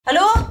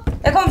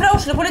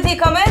Oslo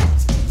politikammer.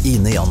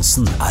 Ine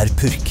Jansen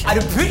purk.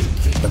 Du purk?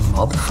 The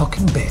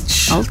motherfucking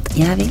bitch. Alt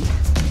jeg vil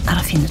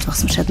å finne ut hva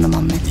som skjedde med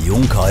mannen min.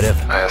 Jon Carew.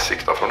 Jeg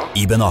siktet for noe?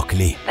 Iben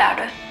Akeli. Det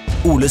du.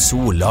 Ole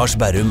So, Lars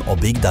Berrum og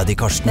Big Daddy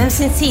Karsten. Hvem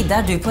sin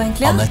side du på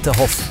egentlig? Annette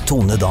Hoff,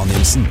 Tone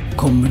Danielsen.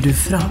 Kommer du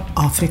fra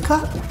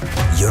Afrika?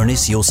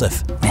 Jørnis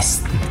Josef.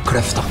 Nesten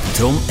kløfta.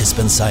 Trond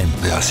Espen Seim.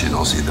 Det er synd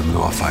å si det, men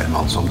det var feil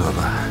mann som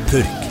døde.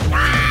 Purk.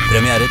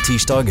 Premiere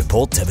tirsdag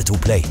på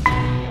TV2 Play.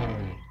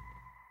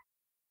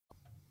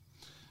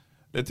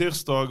 Det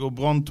tirsdag og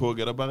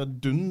branntoget, det bare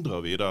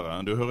dundrer videre.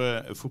 Du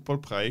hører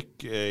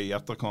fotballpreik i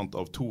etterkant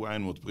av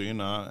 2-1 mot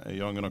Bryne.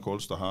 Jan Gunnar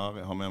Kolstad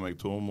her. Jeg har med meg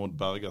Tormod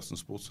Bergersen,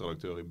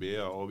 sportsredaktør i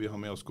BA, og vi har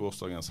med oss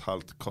gårsdagens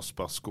helt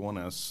Kasper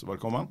Skånes.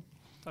 Velkommen.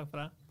 Takk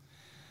for det.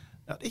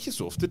 Ja, det er ikke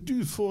så ofte du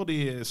får de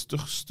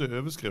største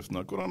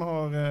overskriftene. Hvordan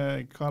har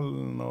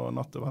kvelden og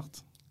natten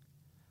vært?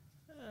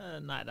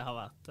 Nei, det har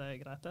vært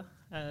greit det.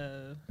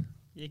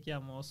 Jeg gikk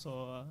hjem og så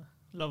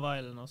Love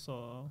Island, og så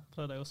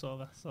prøvde jeg å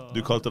sove. Så Du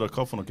kalte det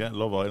hva for noe?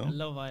 Love Island?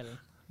 Love Island.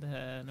 Det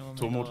er noe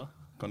Tormod,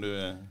 kan du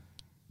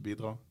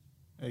bidra?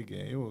 Jeg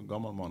er jo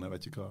gammel mann, jeg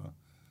vet ikke hva.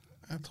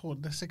 Jeg tror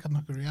det er sikkert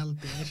noe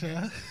reality, ikke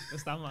det?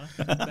 Det stemmer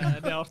det.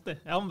 Det er artig.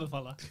 Jeg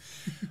anbefaler.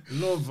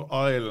 Love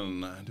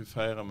Island. Du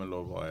feirer med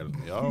Love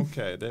Island. Ja,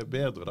 ok. Det er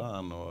bedre der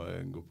enn å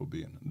gå på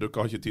byen. Dere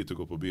har ikke tid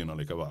til å gå på byen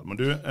allikevel. Men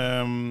du,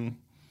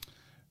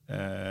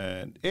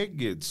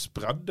 jeg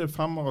spredde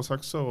 5-er og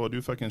 6-er, og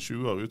du fikk en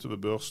 20-er ute ved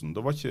børsen.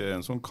 Det var ikke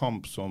en sånn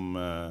kamp som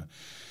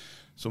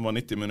var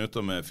 90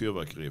 minutter med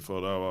fyrverkeri,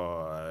 for det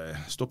var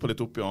stoppet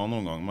litt opp i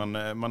andre omgang.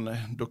 Men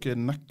dere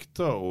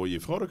nekter å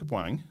gi fra dere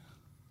poeng?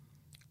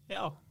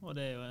 Ja, og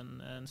det er jo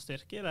en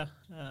styrke i det.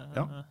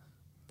 Ja.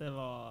 Det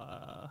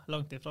var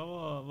langt ifra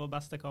vår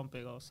beste kamp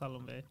i går, selv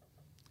om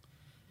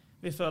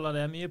vi føler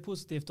det er mye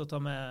positivt å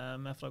ta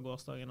med fra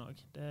gårsdagen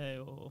også. Det er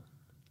jo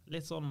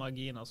litt sånn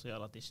marginer som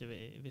gjør at ikke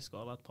vi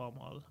skårer et par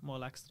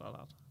mål ekstra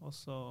der. Og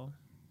så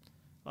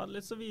var det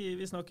litt så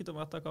vi snakket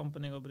om etter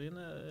kampen i går.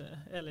 Bryne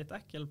er litt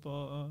ekkel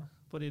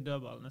på de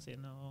dødballene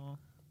sine,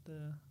 og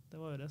det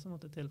var jo det som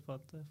måtte til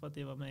for at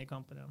de var med i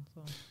kampen igjen.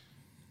 Så.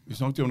 Vi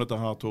snakket jo om dette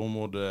her,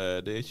 Tormod.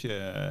 Det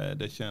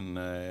er ikke en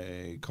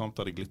kamp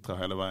der det glitrer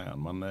hele veien,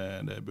 men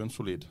det er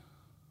bunnsolid.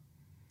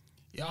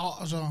 Ja,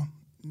 altså,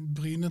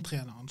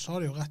 Bryne-treneren sa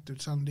det jo rett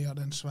ut, selv om de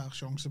hadde en svær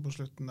sjanse på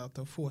slutten der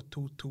til å få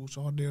 2-2,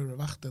 så hadde det jo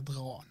vært et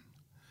ran.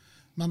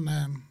 Men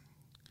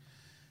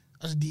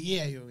altså, de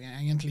er jo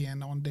egentlig i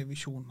en annen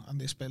divisjon enn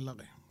de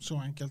spiller i.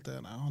 Så enkelt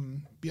er det.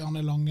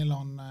 Bjarne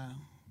Langeland,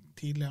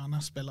 tidligere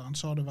nestspilleren,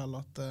 sa det vel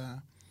at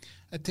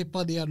jeg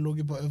tipper de hadde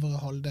ligget på øvre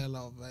halvdel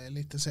av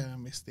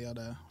eliteserien hvis de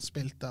hadde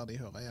spilt der de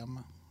hører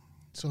hjemme.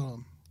 Så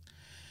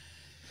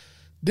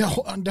det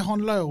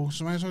handler jo,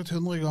 som jeg har sagt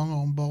 100 ganger,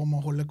 om bare om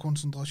å holde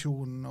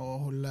konsentrasjonen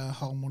og holde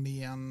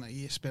harmonien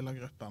i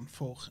spillergruppen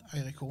for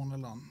Eirik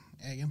Horneland,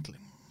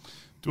 egentlig.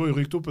 Du har jo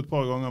rykt opp et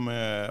par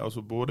ganger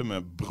både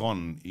med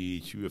Brann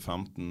i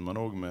 2015, men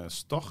også med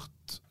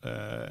Start.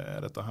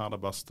 Er dette her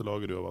det beste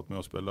laget du har vært med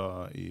å spille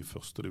i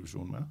første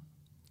divisjon med?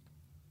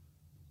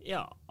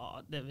 Ja,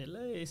 det vil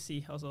jeg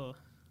si. Altså,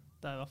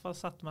 det er i hvert fall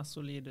sett mest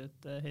solid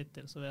ut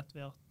hittil, så vet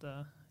vi at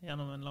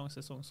gjennom en lang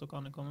sesong så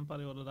kan det komme en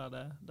periode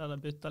der det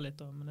bytter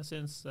litt. Men jeg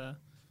synes,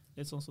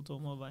 litt sånn som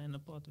Tormod var inne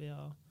på, at vi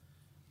har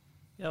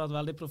vært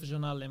veldig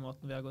profesjonelle i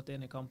måten vi har gått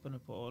inn i kampene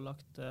på, og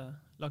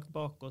lagt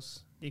bak oss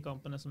de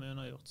kampene som er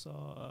undergjort. Så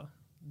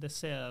det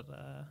ser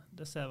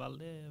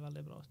veldig,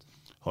 veldig bra ut.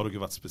 Har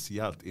dere vært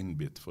spesielt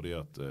innbitt fordi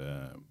at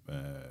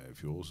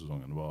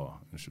fjorårssesongen var,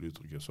 unnskyld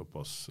uttrykket,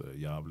 såpass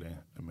jævlig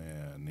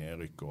med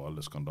nedrykk og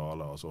alle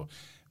skandaler? Altså,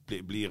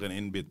 blir en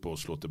innbitt på å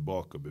slå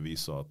tilbake og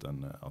bevise at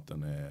en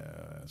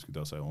er, skulle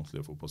jeg si,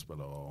 ordentlige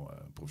fotballspillere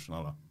og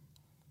profesjonelle?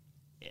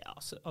 Ja,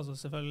 altså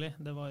selvfølgelig.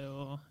 Det var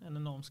jo en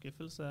enorm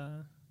skuffelse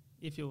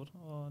i fjor,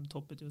 og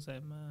toppet jo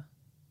seg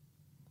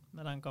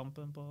med den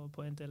kampen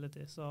på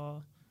Intility. Så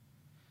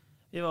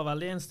vi var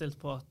veldig innstilt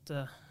på at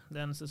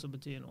det eneste som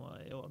betyr noe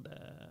i år, det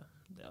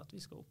er at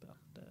vi skal opp igjen.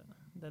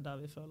 Det er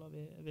der vi føler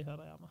vi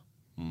hører hjemme.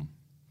 Mm.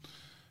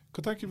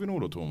 Hva tenker vi nå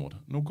da, Tormod?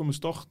 Nå kommer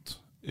Start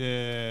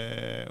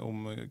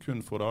om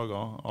kun få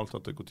dager, alt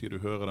etter hvor tid du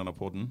hører denne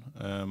podden.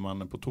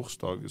 Men på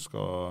torsdag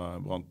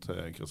skal Brann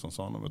til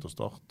Kristiansand og møte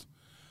Start.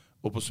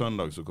 Og på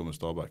søndag så kommer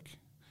Stabæk.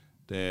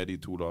 Det er de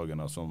 2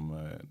 dagene som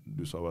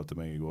du sa vel til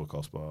meg i går,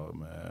 Kasper,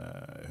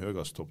 med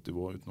høyest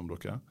toppnivå utenom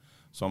dere.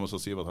 Samme som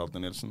Sivert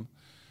Heltne Nilsen.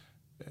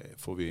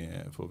 Får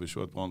vi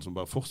se et Brann som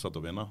bare fortsetter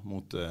å vinne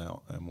mot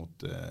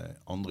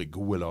andre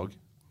gode lag?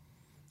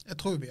 Jeg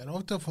tror vi er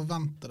lov til å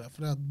forvente det,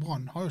 for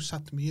Brann har jo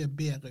sett mye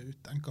bedre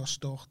ut enn hva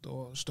Start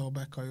og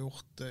Stabæk har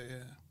gjort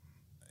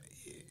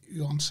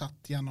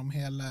uansett gjennom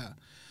hele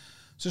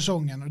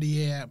sesongen, og de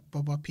er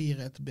på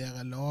papiret et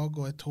bedre lag,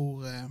 og jeg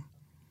tror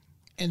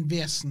en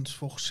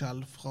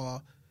vesensforskjell fra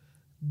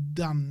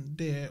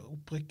det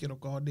opprykket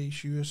dere hadde i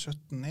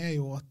 2017 er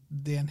jo at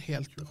det er en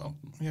helt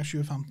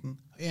 2015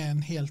 er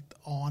en helt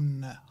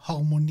annen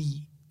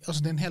harmoni. Altså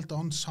det er en helt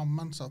annen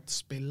sammensatt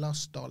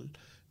spillerstall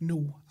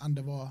nå enn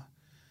det var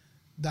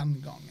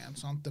den gangen,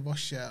 sant? Det var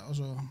ikke,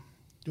 altså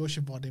Du har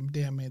ikke Vadim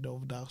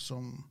Demidov der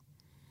som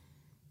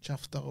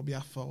kjefter og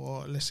bjeffer,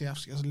 og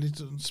Lisievski, altså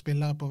litt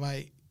spillere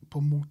på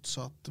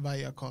motsatt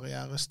vei av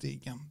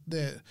karrierestigen.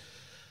 Det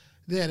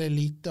er det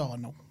lite av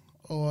nå.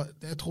 Og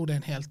jeg tror det er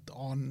en helt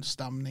annen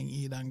stemning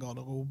i den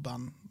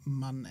garderoben,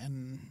 men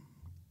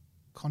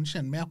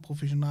kanskje en mer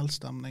profesjonell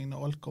stemning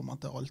når alt kommer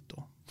til alt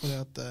da. Fordi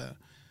at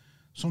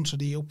sånn som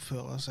de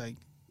oppfører seg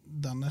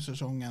denne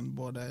sesongen,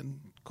 både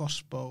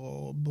Kasper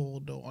og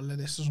Bård og alle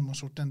disse som har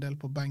suttet en del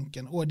på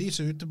benken, og de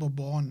som er ute på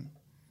banen,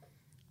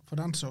 for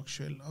den saks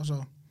skyld. Altså,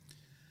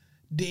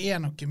 det er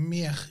noe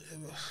mer,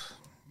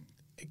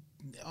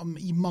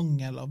 i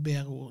mangel av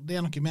bedre ord, det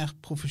er noe mer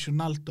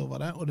profesjonelt over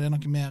det, og det er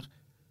noe mer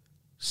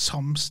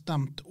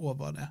samstemt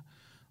over det.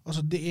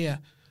 Altså, det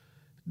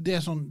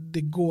er sånn,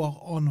 det går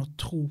an å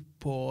tro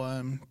på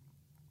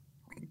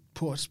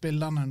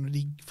spillerne når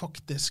de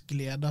faktisk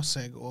gleder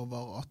seg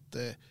over at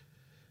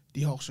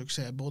de har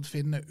suksess. Bård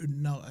Finne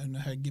under Aune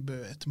Heggebø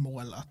et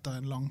mål etter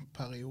en lang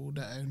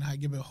periode. Aune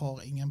Heggebø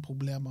har ingen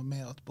problemer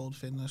med at Bård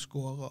Finne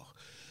skårer.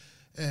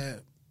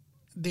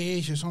 Det er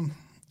ikke sånn,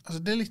 altså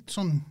det er litt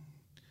sånn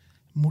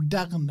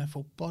moderne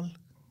fotball.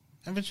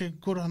 Jeg vet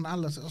ikke hvordan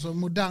ellers, altså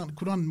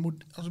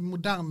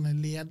moderne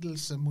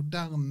ledelse,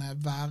 moderne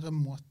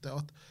væremåte,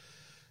 at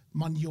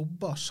man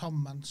jobber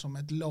sammen som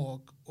et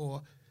lag,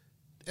 og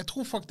jeg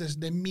tror faktisk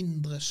det er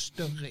mindre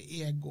større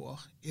egoer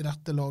i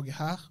dette laget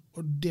her,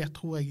 og det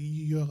tror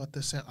jeg gjør at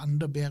det ser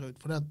enda bedre ut,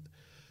 for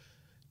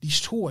de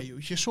så jo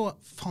ikke så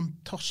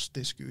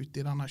fantastiske ut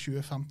i denne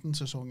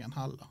 2015-sesongen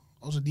heller.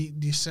 Altså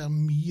de ser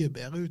mye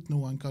bedre ut nå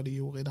enn hva de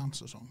gjorde i den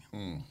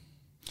sesongen.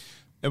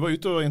 Jeg var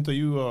ute og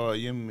intervjuet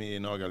Jimmy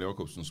Nagel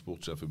Jakobsen,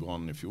 sportssjef i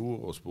Brann i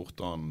fjor, og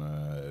spurte han,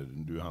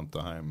 du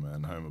hentet hjem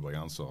en haug med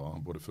bergensere,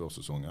 både før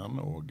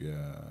sesongen og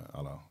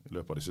eller, i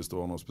løpet av de siste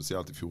årene, og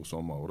spesielt i fjor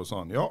sommer. Og da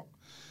sa han, ja,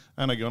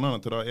 en av grunnene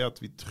til det er at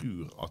vi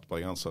tror at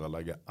bergensere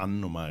legger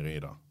enda mer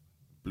i det,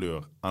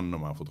 blør enda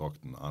mer for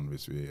trakten enn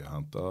hvis vi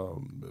henter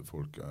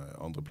folk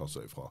andre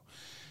plasser ifra.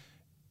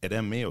 Er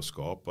det med å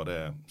skape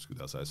det,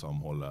 skulle jeg si,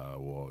 samholdet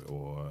og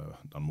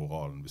den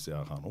moralen vi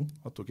ser her nå?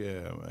 At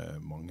dere er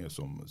mange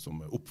som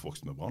er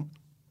oppvokst med Brann?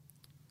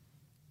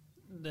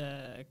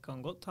 Det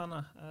kan godt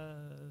hende.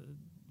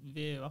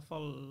 Vi er i hvert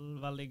fall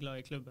veldig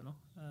glad i klubben nå.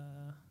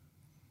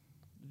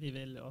 Vi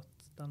vil jo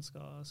at den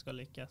skal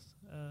lykkes.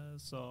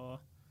 Så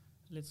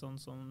litt sånn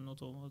som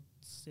Tormod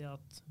sier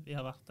at vi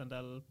har vært en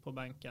del på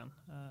benken.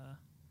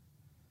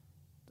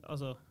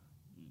 Altså,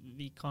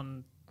 vi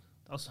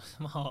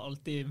har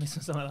alltid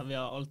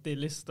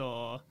lyst til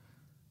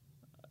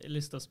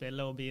å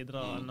spille og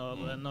bidra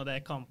når det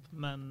er kamp,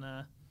 men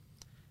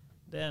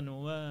det er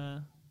noe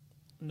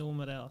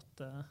med det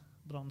at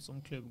Brann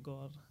som klubb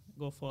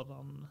går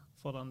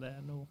foran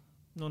det nå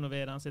når vi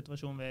er i den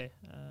situasjonen vi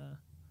er.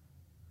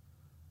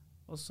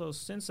 Og så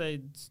synes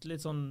jeg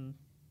litt sånn,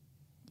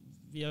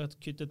 vi har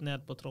kuttet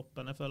ned på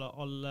troppen. Jeg føler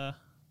alle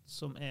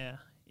som er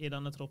i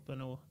denne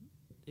troppen nå,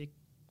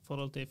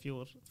 forhold til i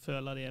fjor,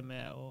 føler de er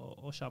med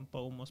og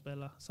kjemper om å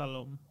spille, selv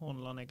om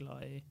Horneland er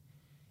glad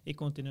i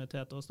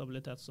kontinuitet og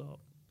stabilitet, så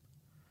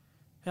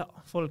ja,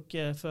 folk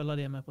føler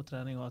de er med på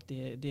trening, og at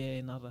de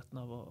er i nærheten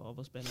av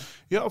å spille.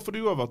 Ja, for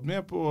du har vært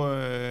med på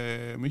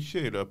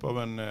mye i løpet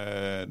av en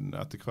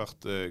etter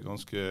hvert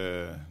ganske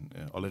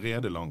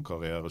allerede lang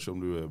karriere, som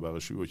du er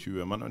bare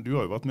 27, men du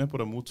har jo vært med på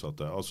det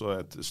motsatte, altså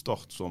et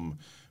Start som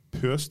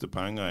pøste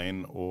penger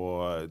inn,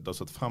 og det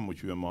satt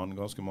 25 mann,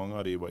 ganske mange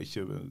av de var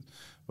ikke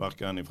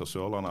hverken fra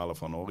Sørlandet eller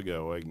fra Norge,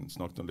 og jeg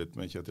snakket litt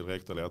med Kjetil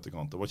Rekdal i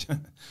etterkant. Det var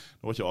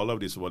ikke alle av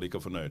de som var like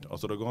fornøyd.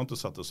 Altså det går an til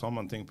å sette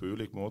sammen ting på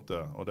ulik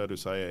måte, og det du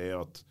sier er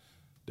at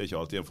det er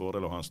ikke alltid en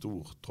fordel å ha en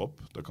stor tropp,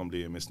 det kan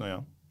bli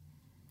misnøye.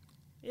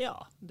 Ja,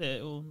 det er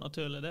jo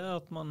naturlig det,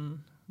 at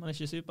man er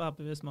ikke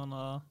superhappy hvis man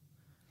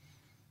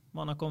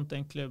har kommet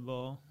til en klubb,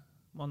 og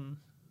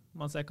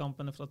man ser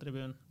kampene fra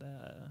tribunen.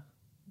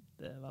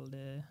 Det er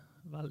veldig,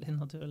 veldig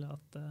naturlig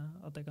at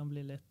det kan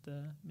bli litt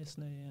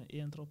misnøye i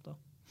en tropp da.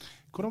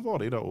 Hvordan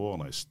var det i de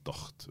årene i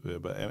Start?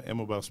 Jeg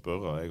må bare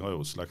spørre, jeg har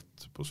jo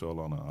slekt på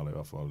Sørlandet, eller i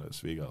hvert fall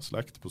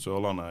svigerslekt på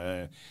Sørlandet.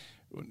 Jeg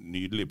er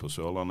nydelig på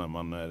Sørlandet,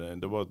 men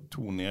det var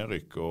 2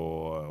 nedrykk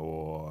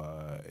og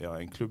ja,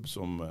 en klubb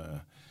som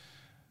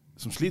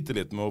sliter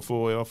litt med å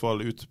få i hvert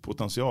fall ut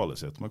potensialet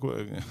sitt. Men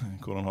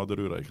hvordan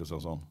hadde du det i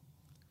Kristiansand?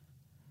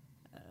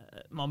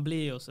 Man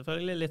blir jo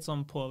selvfølgelig litt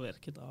sånn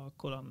påvirket av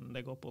hvordan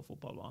det går på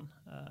fotballbanen.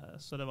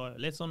 Så det var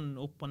jo litt sånn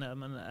opp og ned,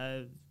 men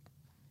jeg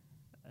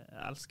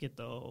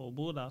elsket å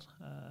bo der.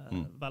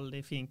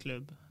 Veldig fin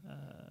klubb.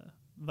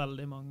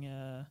 Veldig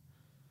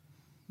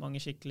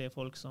mange skikkelige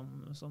folk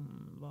som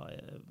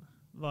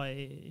var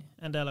i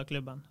en del av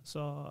klubben.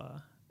 Så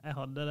jeg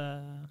hadde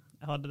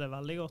det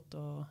veldig godt,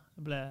 og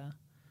jeg ble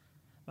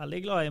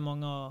veldig glad i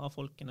mange av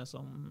folkene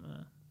som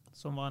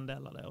var en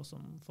del av det, og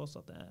som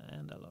fortsatt er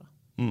en del av det.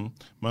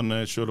 Men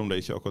selv om det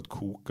ikke akkurat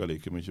koker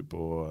like mye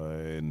på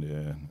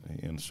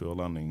en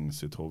sørlending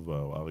sitt hode,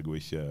 og ergo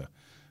ikke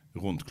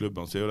rundt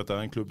klubben, så er jo dette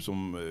en klubb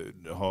som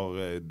har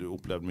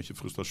opplevd mye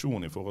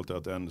frustrasjon i forhold til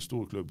at det en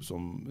stor klubb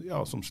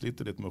som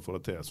sliter litt med å få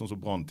det til, sånn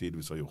som Brann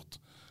tidvis har gjort.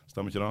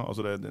 Stemmer ikke det?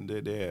 Altså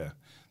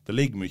det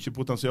ligger mye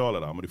potensial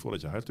der, men de får det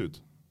ikke helt ut.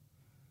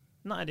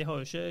 Nei, de har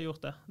jo ikke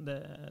gjort det. Det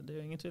er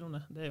jo ingen tvil om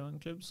det. Det er jo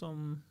en klubb som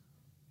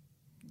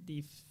de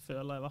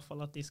føler i hvert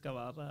fall at de skal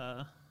være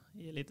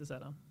i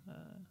Eliteserien.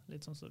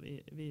 Litt sånn som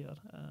vi gjør.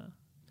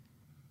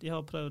 De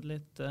har prøvd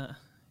litt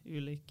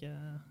ulike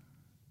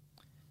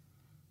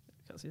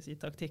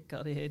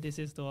taktikker de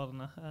siste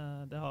årene.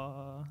 Det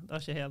har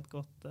ikke helt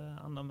gått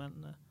enda,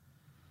 men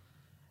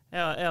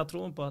jeg har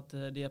troen på at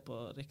de er på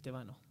riktig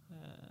vei nå.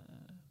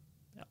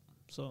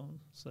 Så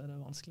er det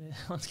vanskelig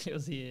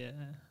å si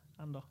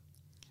enda.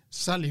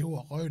 Selv i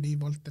år har jo de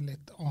valgt en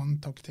litt annen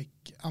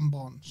taktikk enn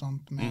Brann,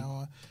 med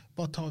å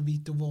bare ta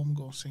Vito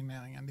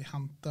Wormgård-signeringen. De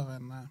henter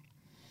en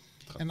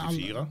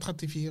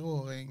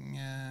 34-åring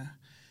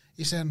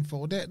i stedet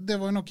for. Det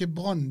var jo noe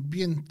Brann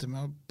begynte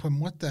med, på en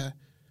måte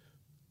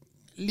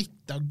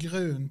litt av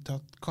grunnen til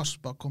at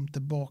Kasper kom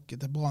tilbake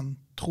til Brann,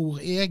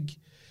 tror jeg,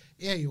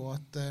 er jo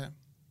at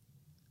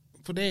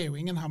for det er jo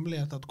ingen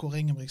hemmelighet at Kåre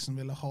Ingebrigtsen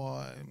ville ha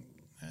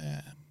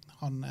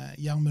han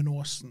Gjermund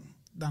Aasen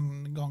den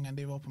gangen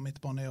de var på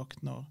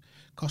midtbanejakt når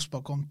Kasper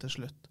kom til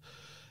slutt.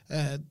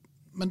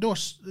 Men da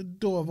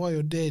var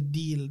jo det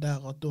deal der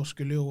at da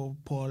skulle jo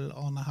Pål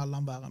Arne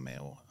Helland være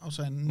med,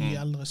 altså en ny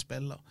eldre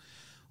spiller.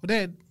 Og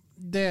det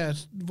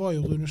var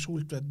jo Rune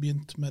Soltvedt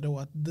begynt med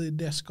da, at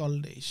det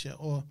skal det ikke,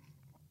 og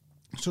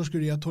så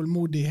skulle de ha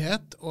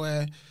tålmodighet, og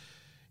jeg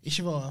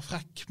ikke var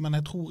frekk, men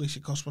jeg tror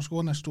ikke Kasper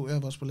Skånes stod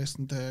øverst på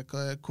listen til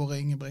Kåre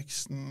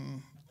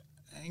Ingebrigtsen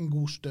en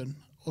god stund,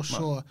 og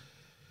så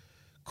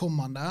kom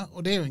han der,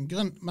 og det er jo en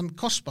grunn, men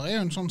Kasper er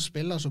jo en sånn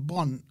spiller som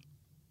Brann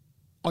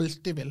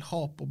alltid vil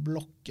ha på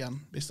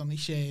blokken hvis han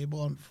ikke er i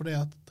Brann, fordi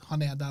at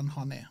han er den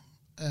han er.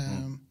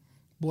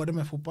 Både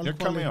med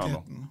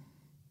fotballkvaliteten.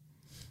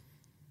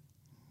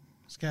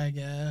 Skal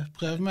jeg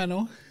prøve meg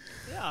nå?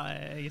 Ja,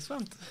 jeg er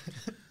spent.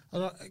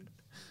 Altså,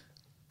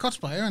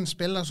 Kasper er jo en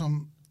spiller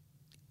som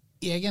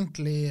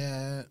egentlig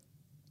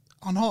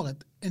han har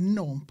et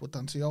enormt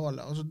potensial.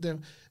 Altså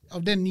av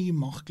det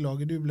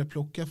Nymark-laget du ble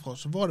plukket fra,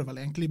 så var det vel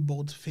egentlig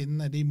Bård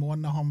Finne. De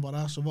månedene han var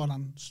der, så var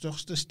den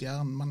største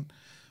stjernen.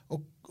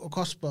 Og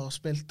Kasper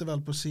spilte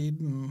vel på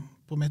siden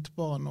på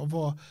midtbanen,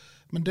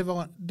 men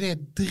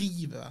det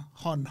drivet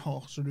han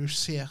har, som du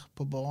ser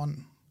på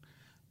banen,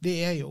 det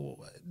er jo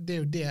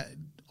det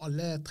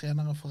alle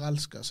trenere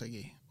forelsker seg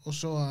i. Og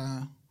så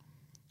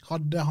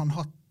hadde han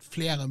hatt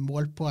flere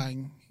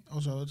målpoeng,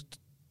 altså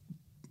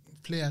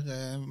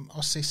flere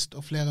assist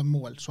og flere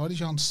mål, så hadde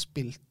ikke han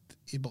spilt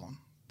i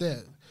Brann.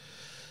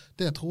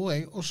 Det tror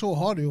jeg. Og så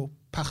har du jo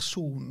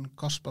personen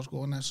Kasper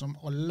Skånes som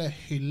alle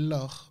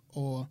hyller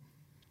og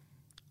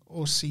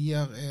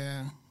sier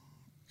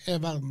er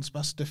verdens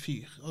beste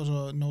fyr.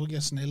 Altså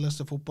Norges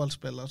snilleste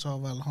fotballspiller, så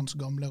har vel hans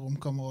gamle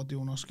romkamerat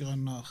Jonas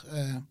Grønner.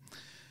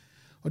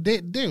 Og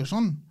det er jo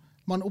sånn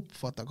man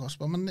oppfatter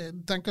Kasper, men jeg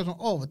tenker sånn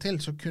av og til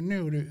så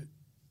kunne jo du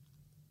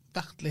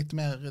vært litt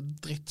mer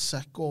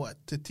drittsekk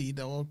til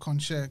tider, og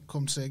kanskje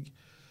kom seg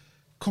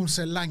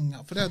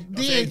lenger. For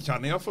jeg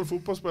kjenner i hvert fall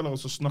fotballspillere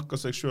som snakker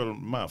seg selv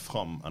mer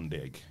fram enn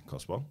deg,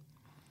 Kasper.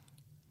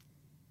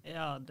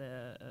 Ja,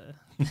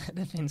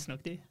 det finnes nok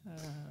de.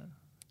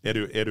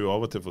 Er du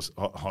av og til,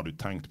 har du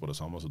tenkt på det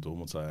samme som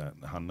Tormod sier,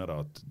 henne da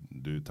at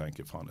du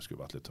tenker, faen, jeg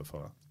skulle vært litt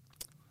tøffere?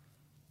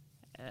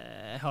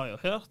 Jeg har jo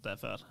hørt det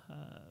før.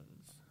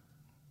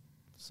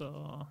 Så...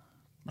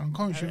 Men han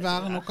kan jo ikke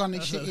være noe han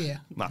ikke er.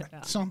 Nei.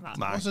 Sånn?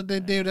 Nei. Altså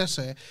det er jo det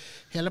som er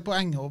hele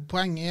poenget, og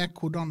poenget er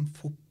hvordan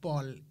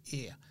fotball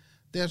er.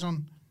 Det er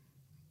sånn,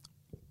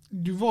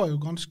 du var jo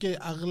ganske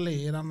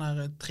ærlig i den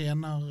der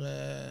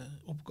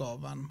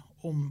treneroppgaven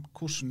om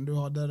hvordan du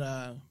hadde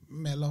det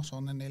med Lars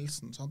Arne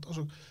Nilsen. Sant?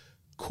 Altså,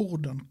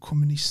 hvordan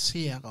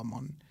kommuniserer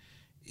man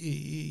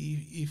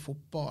i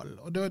fotball?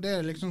 Og det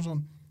er liksom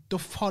sånn, da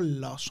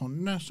faller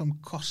sånne som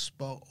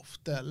Kasper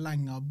ofte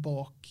lenger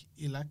bak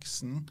i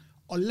leksen.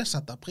 Alle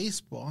setter pris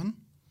på han,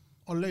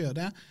 alle gjør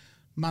det,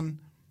 men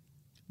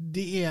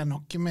det er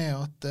noe med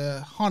at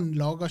han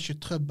lager ikke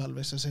trøbbel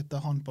hvis jeg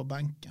sitter han på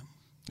benken.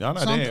 Ja,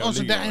 nei,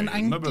 det er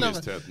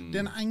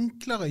en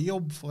enklere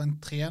jobb for en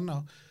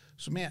trener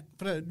som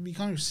vi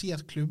kan jo si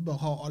at klubber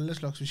har alle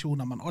slags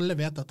visjoner, men alle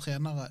vet at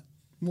trenere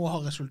må ha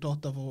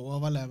resultater for å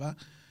overleve.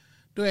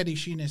 Da er de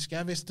kyniske.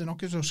 Hvis det er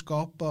noe som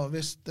skaper,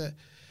 hvis det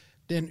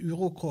er en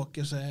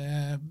urokråke som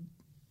er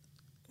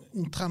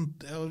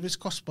omtrent, hvis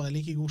Kasper er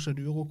like god som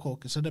en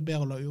urokråke, så er det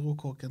bedre å la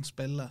urokråken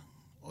spille.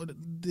 Og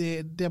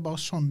det er bare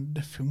sånn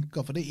det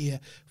funker, for det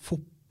er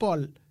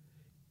fotball,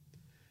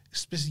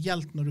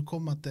 spesielt når du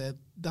kommer til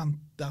den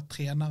der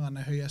treneren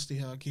er høyest i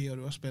hierarkiet, og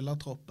du har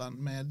spillertroppen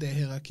med det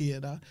hierarkiet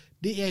der.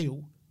 Det er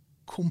jo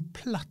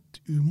komplett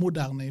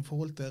umoderne i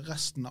forhold til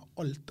resten av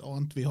alt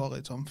annet vi har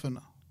i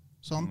samfunnet.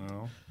 Sant?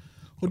 Ja.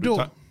 Og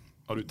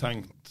har du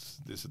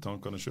tenkt disse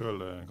tankene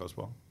selv,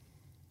 Kasper?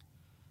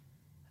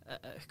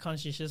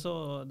 Kanskje ikke så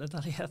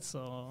detaljert så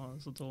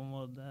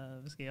Tormod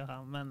beskriver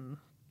her, men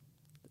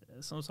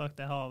som sagt,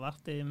 jeg har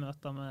vært i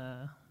møter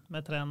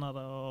med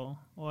trenere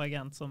og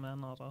agent som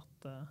mener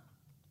at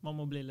man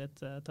må bli litt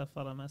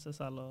tøffere med seg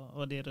selv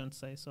og de rundt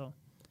seg, så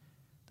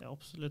det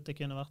absolutt det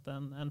kunne vært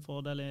en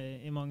fordel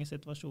i mange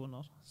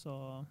situasjoner. Så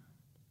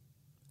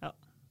ja,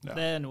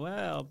 det noe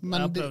jeg har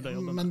prøvd å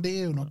jobbe med. Men det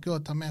jo noe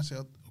å ta med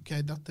seg at ok,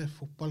 dette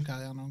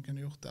fotballkarrieren han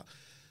kunne gjort det.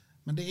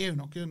 Men det jo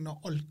noe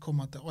når alt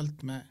kommer til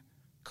alt med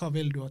hva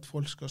vil du at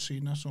folk skal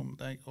synes om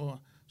deg, og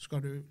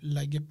skal du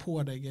legge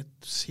på deg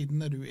et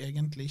sinne du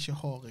egentlig ikke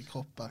har i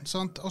kroppen.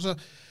 Sant? Altså,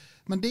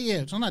 men det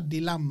jo sånne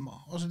dilemma.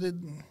 Altså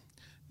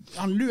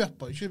han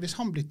løper ikke, hvis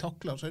han blir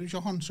taklet, så det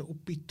ikke han som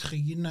oppe i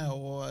trynet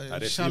og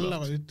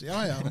skjeller ut.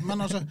 Ja.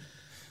 Men altså,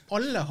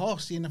 alle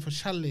har sine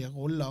forskjellige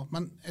roller,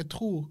 men jeg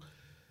tror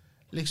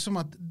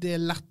liksom at det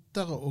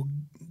lettere å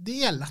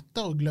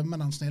glemme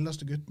den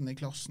snilleste gutten i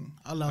klassen,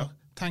 eller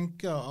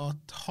tenke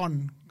at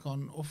han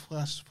kan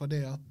offres for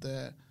det at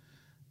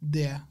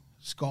det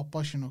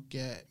skaper ikke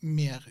noe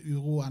mer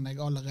uro enn jeg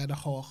allerede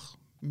har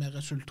med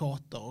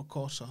resultater og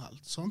hva som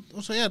helst. Sant?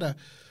 Og så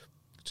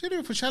det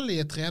jo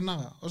forskjellige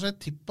trenere. Altså jeg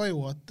tipper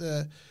jo at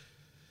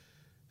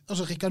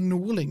altså Rikard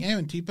Norling jo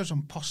en type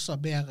som passer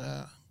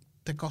bedre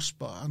til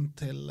Kasper enn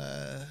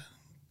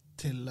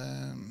til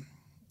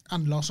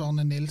enn Lars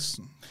Arne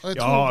Nilsen.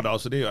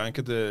 Altså det jo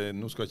enkelte,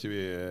 nå skal ikke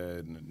vi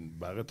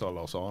bare ta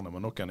Lars Arne,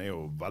 men noen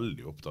jo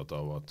veldig opptatt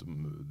av at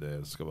det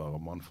skal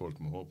være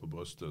mannfolk med hår på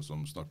brøstet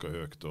som snakker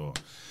høyt og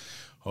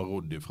har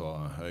rodd fra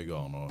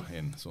Høygarden og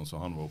inn, sånn som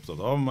han var opptatt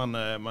av.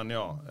 Men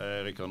ja,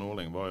 Rikard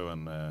Norling var jo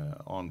en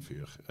annen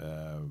fyr.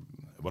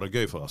 Var det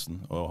gøy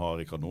forresten å ha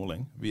Rikard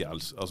Norling?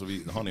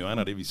 Han jo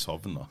en av de vi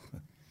savner.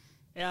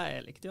 Ja,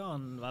 jeg likte jo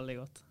han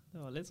veldig godt. Det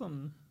var litt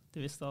sånn de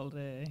visste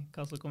aldri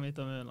hva som kom ut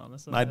av munnen.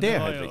 Nei, det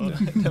helt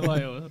riktig.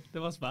 Det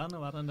var spennende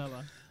å være en del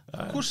av.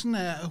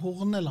 Hvordan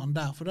Horneland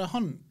der? For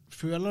han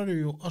føler du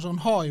jo, altså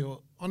han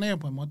jo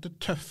på en måte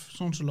tøff,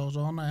 sånn som Lars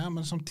Arne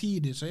men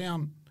samtidig så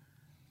han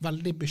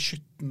veldig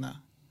beskyttende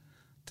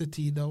til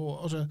tider.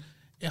 Og, altså,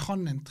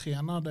 han en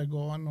trener, det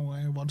går an, og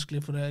jo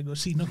vanskelig for deg å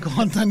si noe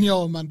annet enn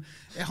ja, men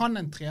han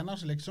en trener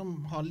som liksom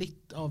har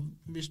litt av,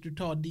 hvis du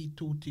tar de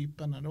to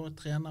typene, da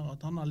trener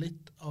at han har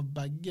litt av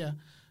begge,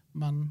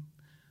 men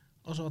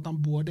altså at han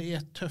både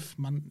tøff,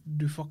 men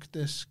du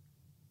faktisk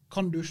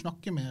kan du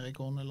snakke med Erik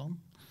Horneland?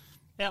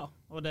 Ja,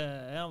 og det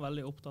han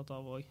veldig opptatt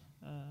av også,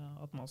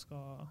 at man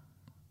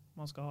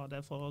skal ha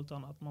det forholdet til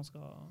han, at man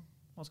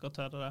skal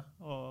tørre det,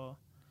 og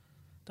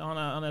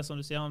han som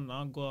du sier,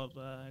 han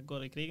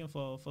går i krigen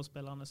for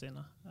spillerne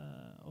sine,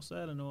 og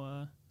så det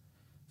noe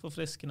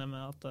forfriskende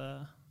med at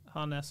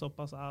han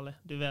såpass ærlig,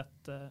 du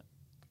vet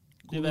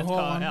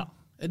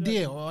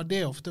hva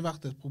det ofte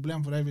vært et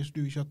problem for deg hvis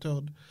du ikke har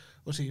tørt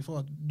å si for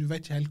at du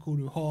vet ikke helt hvor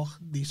du har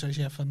de som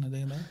sjefene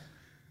dine?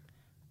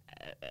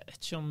 Jeg vet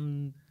ikke om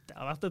det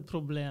har vært et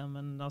problem,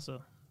 men altså,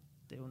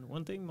 det jo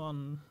noen ting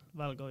man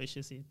velger å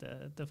ikke si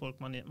til folk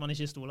man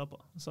ikke stoler på.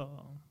 Så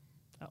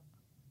ja,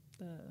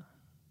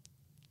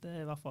 det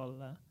i hvert fall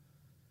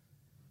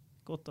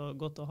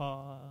godt å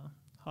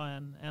ha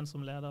en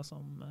som leder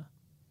som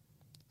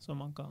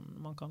man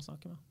kan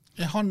snakke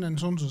med. Han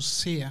en sånn som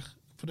ser,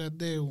 for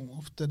det jo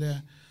ofte det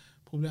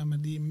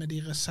problemet med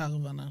de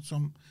reservene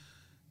som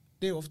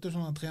det jo ofte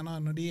sånn at trenere,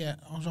 når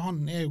altså han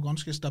jo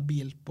ganske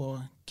stabil på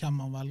hvem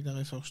man velger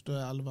i første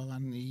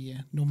elveren i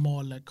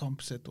normale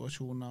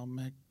kampsituasjoner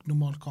med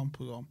normalt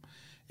kampprogram.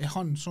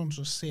 Han sånn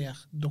som ser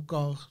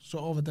dere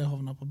så av og til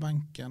havner på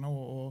benken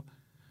og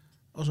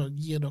altså,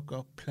 gir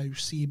dere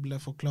plausible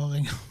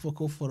forklaringer for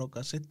hvorfor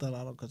dere sitter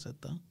der dere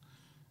sitter?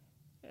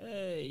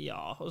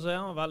 Ja, og så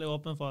han veldig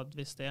åpen for at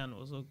hvis det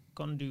noe, så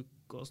kan du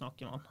gå og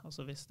snakke med han.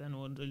 Altså hvis det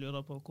noe du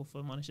lurer på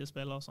hvorfor man ikke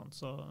spiller og sånt,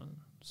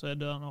 så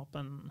døren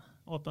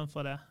åpen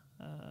for det.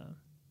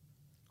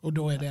 Og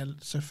da det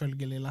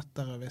selvfølgelig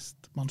lettere hvis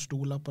man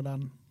stoler på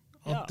den,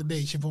 at det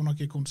ikke får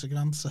noen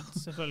konsekvenser.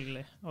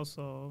 Selvfølgelig, og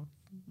så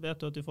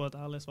vet du at du får et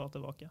ærlig svar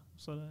tilbake.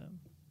 Så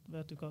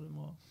vet du hva du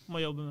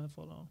må jobbe med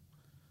for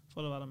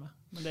å være med.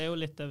 Men det jo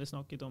litt det vi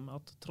snakket om,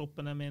 at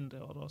troppen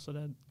mindre i år, så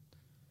det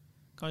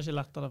kanskje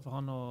lettere for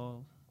han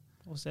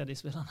å se de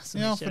spillerne som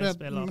ikke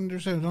spiller. Men du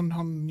ser jo,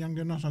 Jan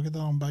Gunnar snakket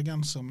om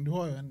bergenser, men du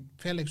har jo en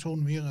Felix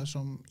Horn Myhre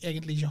som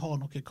egentlig ikke har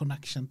noe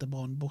connection til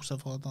Brann,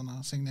 bortsett fra at han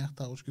signert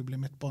der og skulle bli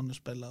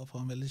midtbanespiller,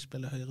 for han ville ikke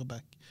spille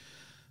høyreback,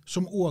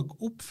 som også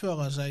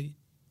oppfører seg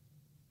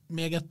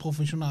meget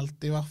profesjonelt,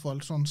 i hvert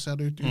fall sånn ser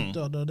det ut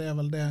utad, og det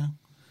vel det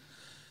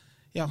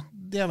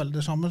det vel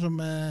det samme som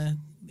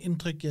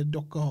inntrykket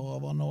dere har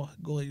av han nå,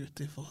 går jeg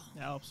ut i for.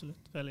 Ja,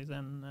 absolutt. Felix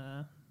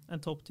en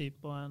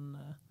topptyp og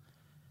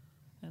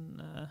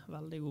en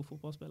veldig god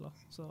fotballspiller.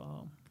 Så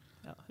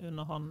ja,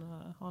 under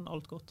han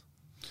alt godt.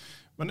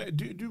 Men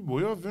du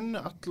må jo ha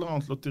vunnet et eller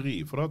annet lotteri,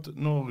 for at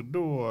når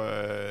da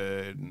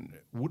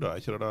Oda,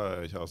 ikke det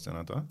der kjæresten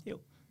heter? Jo.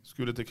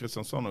 Skulle til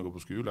Kristiansand og gå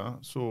på skole,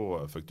 så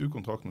fikk du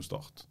kontrakt med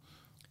Start.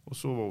 Og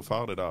så var hun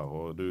ferdig der,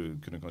 og du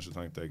kunne kanskje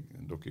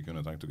dere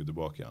kunne tenkt dere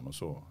tilbake igjen, og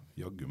så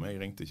jaggu meg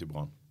ringte ikke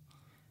Brann.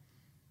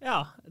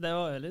 Ja, det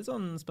var jo litt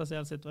sånn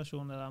spesiell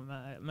situasjon det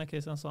der med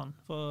Kristiansand,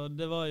 for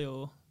det var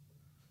jo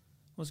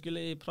Hun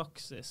skulle i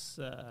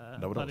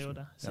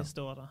praksisperiode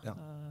siste året. Ja.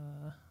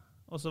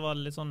 Og så var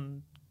det litt sånn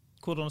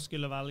hvordan hun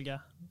skulle velge.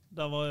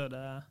 Da var jo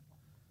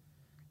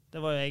det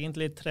var jo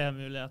egentlig 3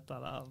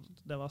 muligheter der.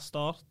 Det var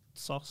Start,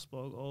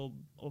 Sarpsborg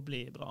og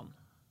bli i Brann.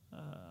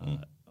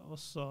 Og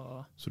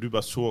så du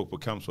bare så på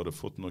hvem som hadde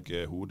fått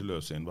noen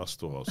hodeløse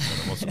investorer som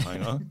hadde masse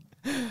penger?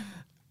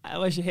 Det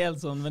var ikke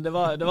helt sånn, men det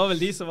var vel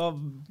de som var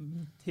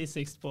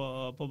hissigst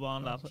på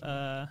banen der.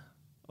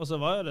 Og så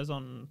var jo det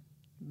sånn,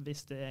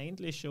 visste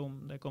egentlig ikke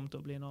om det kom til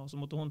å bli noe, så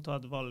måtte hun ta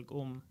et valg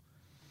om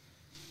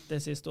det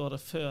siste året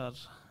før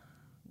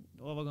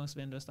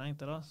overgangsvinduet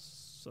stengte da.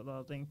 Så da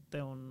ringte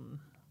hun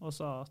og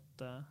sa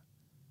at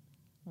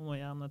hun må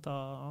gjerne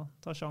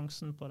ta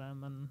sjansen på det,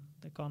 men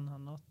det kan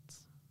hende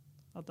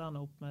at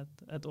den opp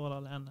med et år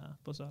alene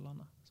på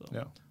Sørlandet. Så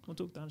hun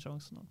tok den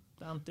sjansen.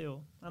 Det endte jo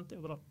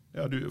bra.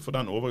 Ja, for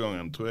den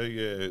overgangen tror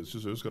jeg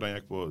synes jeg husker den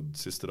gikk på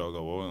siste dag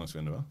av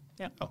overgangsvinduet.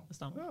 Ja, det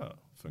stemmer. Ja,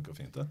 funker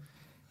fint det.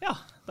 Ja,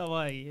 da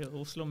var jeg i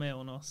Oslo med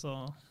henne, så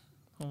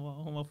hun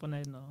var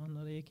fornøyd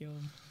når det gikk i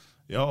år.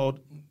 Ja, og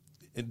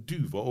du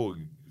var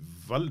også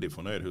veldig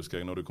fornøyd, husker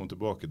jeg, når du kom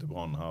tilbake til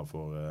Brann her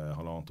for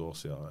 1,5 år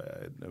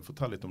siden.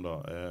 Fortell litt om det.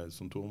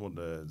 Som Tormod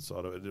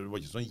sa, det var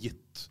ikke sånn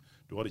gitt.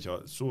 Du hadde ikke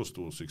så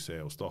stor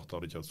suksess, og Start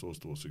hadde ikke hatt så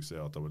stor suksess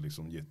at det var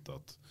liksom gitt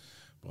at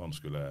Brann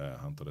skulle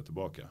hente det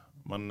tilbake.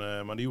 Men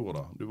de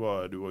gjorde det. Du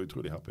var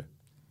utrolig happy.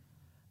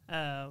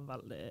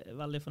 Veldig,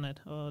 veldig fornøyd,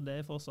 og det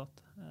er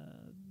fortsatt.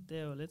 Det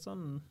er jo litt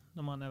sånn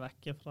når man er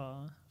vekke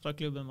fra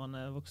klubben man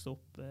er vokst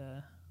opp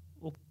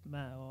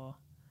med, og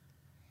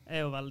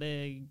jeg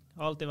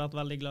har alltid vært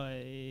veldig glad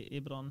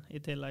i Brann. I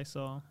tillegg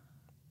så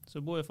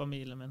bor jo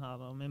familien min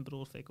her, og min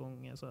bror fikk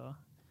unge, så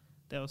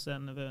det å se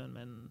nevøen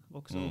min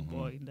vokse opp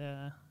og det...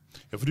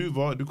 Ja, for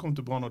du kom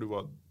til Brann når du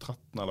var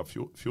 13 eller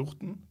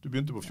 14. Du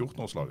begynte på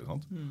 14-årslaget,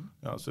 sant?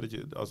 Ja, så det er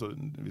ikke, altså,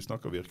 vi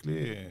snakker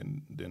virkelig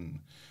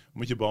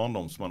om ikke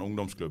barndoms, men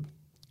ungdomsklubb.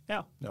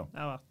 Ja, jeg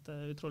har vært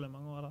utrolig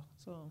mange år der,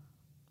 så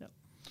ja.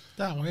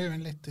 Der er jo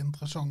en litt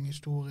interessant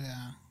historie,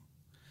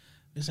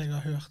 hvis jeg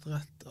har hørt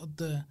rett, at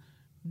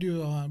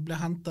du ble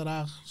hentet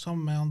der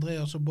sammen med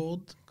Andreas og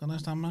Bård, kan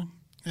det stemme?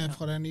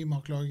 Fra det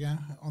Nymark-laget.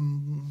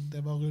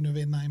 Det var Rune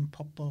Vindheim,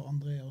 pappa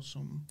Andreas,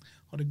 som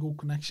hadde god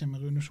connection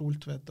med Rune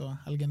Soltvedt og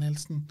Helge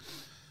Nielsen.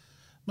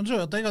 Men så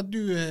hørte jeg at du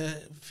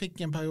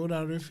fikk en periode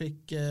der du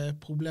fikk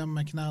problemer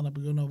med knærne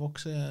på grunn av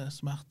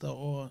voksesmerter,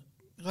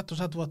 og rett og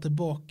slett var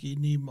tilbake i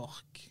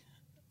Nymark.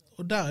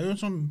 Og der er jo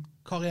en sånn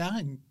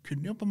karrieren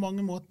kunne jo på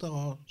mange måter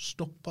ha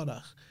stoppet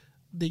der.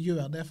 Det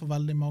gjør det for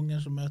veldig mange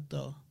som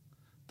møter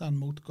den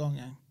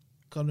motgangen.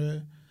 Kan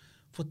du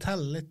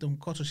fortelle litt om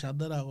hva som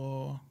skjedde der,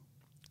 og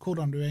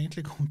hvordan du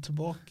egentlig kom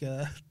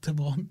tilbake til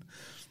Brann?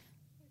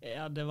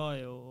 Ja, det var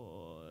jo,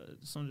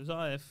 som du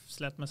sa, jeg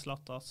slet med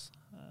slatters.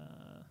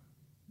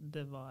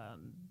 Det var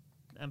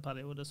en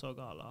periode så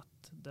gal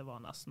at det var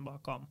nesten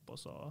bare kamp, og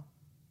så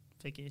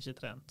fikk jeg ikke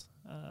trent.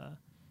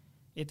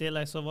 I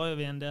tillegg så var jo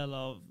vi en del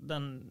av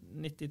den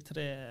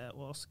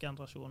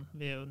 93-årsgenerasjonen.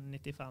 Vi er jo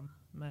 95,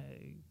 med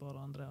Bård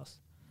og Andreas.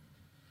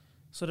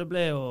 Så det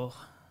ble jo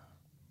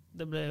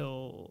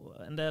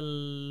en del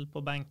på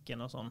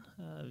benken og sånn.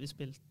 Vi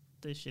spilte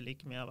ikke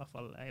like mye, i hvert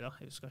fall jeg da.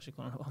 Jeg husker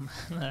ikke hvordan det var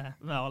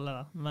med alle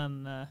der. Men,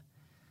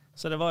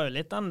 så det var jo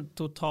litt den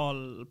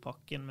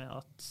totalpakken med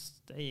at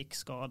jeg gikk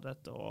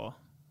skadet og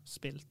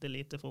spilte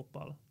lite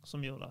fotball,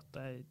 som gjorde at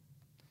jeg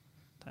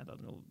tenkte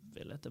at nå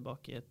vil jeg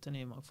tilbake til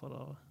Nymark for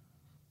å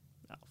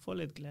få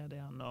litt glede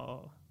igjen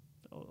og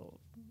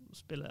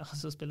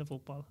spille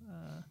fotball.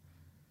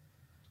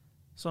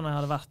 Så når jeg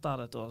hadde vært der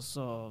et år,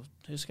 så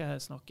husker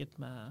jeg snakket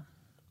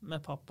med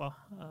pappa,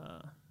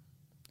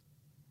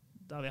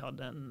 der vi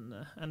hadde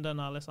en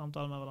ærlig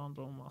samtale med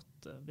hverandre om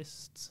at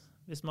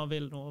hvis man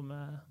vil noe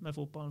med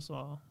fotballen,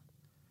 så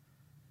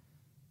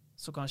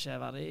kan ikke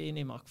jeg være i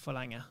Nymark for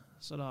lenge.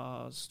 Så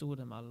da stod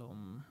det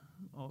mellom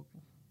å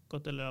gå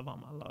til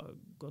Løvam eller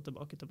gå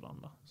tilbake til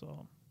Brann. Så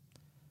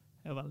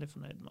jeg er veldig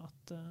fornøyd med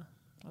at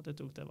jeg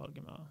tok det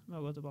valget med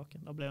å gå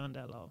tilbake. Da ble jeg en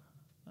del av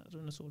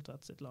Rune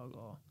Soltvedt sitt lag,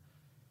 og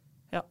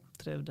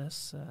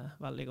trivdes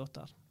veldig godt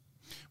der.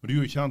 Men du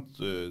er jo kjent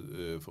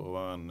for å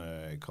være en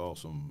kar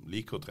som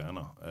liker å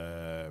trene.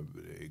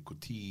 Hvor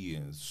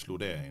tid slo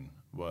det inn?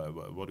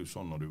 Var du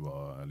sånn når du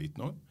var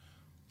liten også?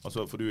 Altså,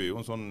 for du er jo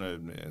en sånn,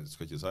 jeg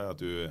skal ikke si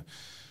at du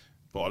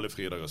på alle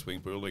fridager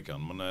springer på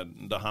Ulriken, men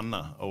det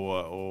hender.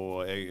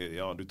 Og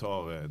du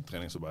tar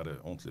treningsarbeidet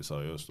ordentlig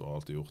seriøst og har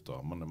alltid gjort det.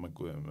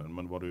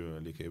 Men var du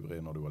like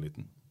ivrig når du var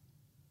liten?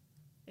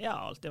 Jeg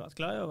har alltid vært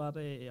glad i å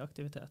være i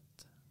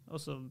aktivitet.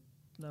 Også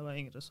da jeg var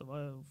yngre, så var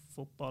jo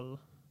fotball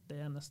det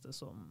eneste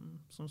som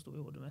stod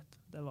i hodet mitt.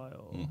 Det var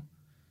jo...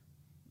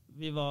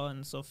 Vi var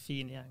en så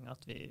fin gjeng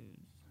at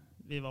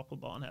vi var på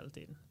banen hele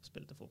tiden.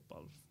 Spilte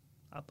fotball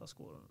etter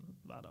skolen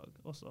hver dag.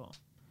 Og så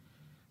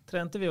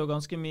trente vi jo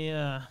ganske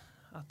mye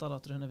etter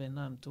at Rune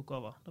Vindheim tok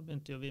over. Da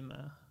begynte jo vi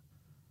med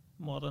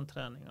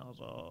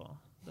morgentreninger, og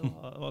det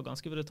var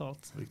ganske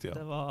brutalt. Riktig, ja.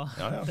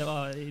 Det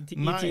var i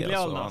tidlig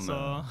alder, så...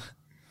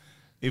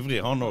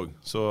 ivrig han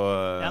også. Så,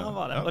 ja, han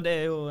var det. Og det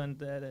er jo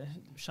det er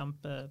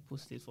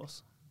kjempepositivt for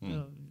oss.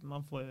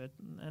 Man får jo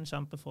en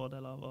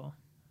kjempefordel av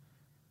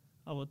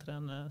å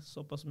trene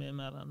såpass mye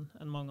mer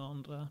enn mange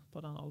andre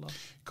på den alderen.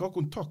 Hva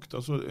kontakt,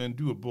 altså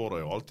du og Bård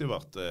har jo alltid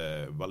vært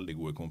veldig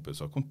gode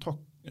kompiser.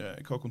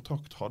 Hva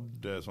kontakt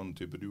hadde sånn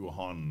type du og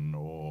han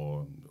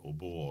og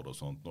Bård og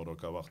sånt, når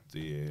dere har vært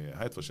i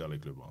helt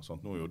forskjellige klubber?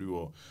 Sant? Nå er jo du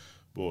og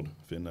Bård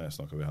Finne,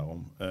 snakker vi her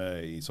om,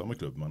 i samme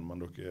klubb, men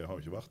dere har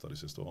jo ikke vært der de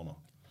siste årene.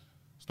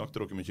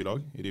 Snakket dere mye i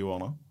lag i de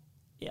årene?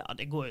 Ja,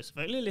 det går jo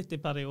selvfølgelig litt i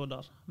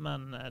perioder,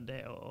 men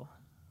det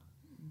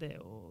er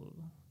jo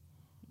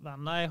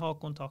venner jeg har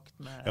kontakt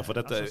med. Ja, for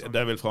dette,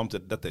 det vil frem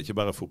til, dette er ikke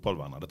bare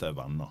fotballvenner, dette er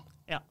venner.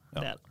 Ja,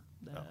 det er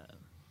det.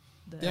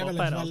 Det er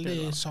vel et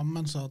veldig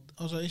sammensatt,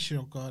 altså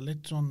ikke dere,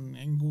 litt sånn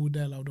en god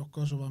del av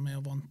dere som var med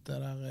og vant det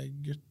der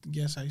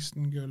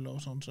G16-gull og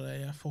sånn, så det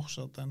er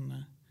fortsatt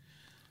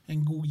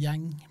en god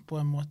gjeng på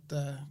en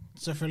måte,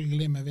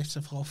 selvfølgelig med visse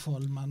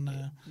frafall, men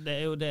det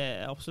er jo det,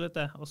 absolutt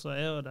det, og så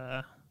er jo det,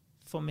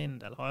 for min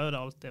del har jo det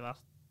alltid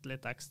vært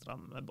litt ekstra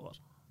med Bård.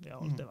 Vi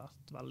har alltid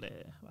vært veldig,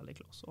 veldig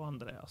close, og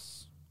Andreas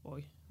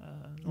også.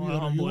 Nå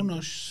er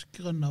Jonas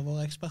Grønner,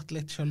 vår ekspert,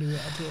 litt sjalu,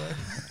 jeg tror jeg.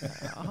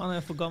 Ja, han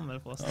er for gammel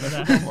for oss. Han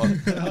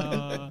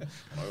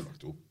har jo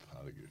lagt opp,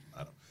 herregud.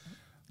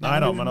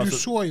 Neida, men altså...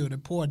 Du så jo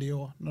det på de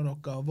også, når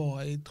dere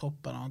var i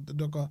troppen.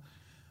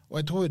 Og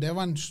jeg tror det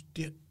var en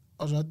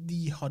altså at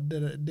de hadde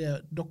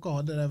dere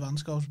hadde det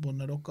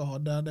vennskapsbåndet dere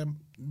hadde,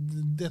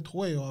 det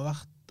tror jeg jo har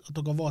vært at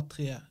dere var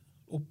 3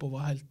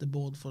 oppover helt til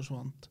Bård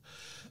forsvant.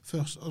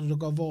 Først, altså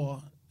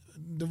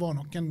det var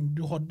noen,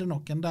 du hadde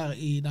noen der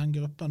i den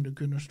gruppen du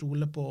kunne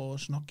stole på og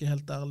snakke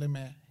helt ærlig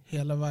med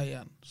hele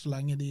veien, så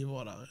lenge de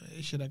var der. Er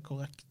ikke det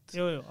korrekt?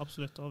 Jo,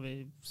 absolutt, og vi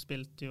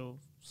spilte jo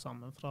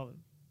sammen fra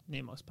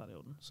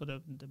nymaksperioden, så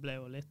det ble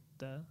jo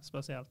litt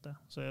spesielt det.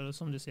 Så er det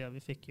som du sier,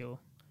 vi fikk jo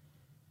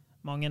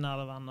mange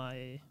nære venner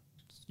i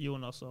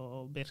Jonas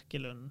og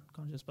Birkelund,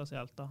 kanskje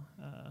spesielt da,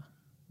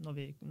 når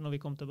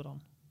vi kom til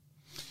Brann.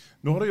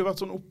 Nå har det jo vært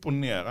sånn opp og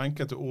ned.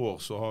 Enkelte år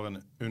så har en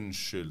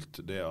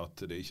unnskyldt det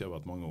at det ikke har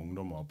vært mange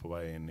ungdommer på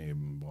vei inn i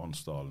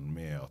Brannsdalen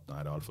med at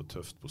nei, det er alt for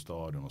tøft på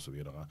stadion og så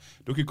videre.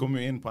 Dere kom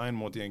jo inn på en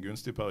måte i en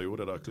gunstig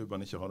periode der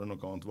klubben ikke hadde noe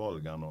annet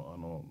valg enn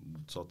å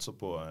satse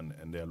på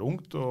en del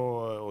ungt,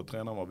 og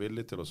treneren var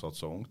villig til å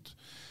satse ungt.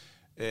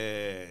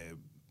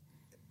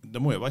 Det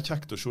må jo være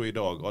kjekt å se i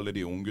dag alle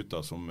de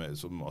unggutter som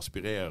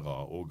aspirerer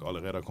og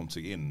allerede har kommet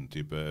seg inn,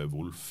 type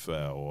Wolfe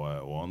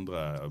og andre.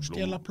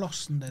 Stjeler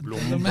plassen din.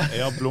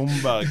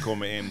 Blomberg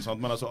kommer inn.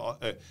 Sant? Men altså,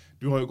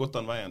 du har jo gått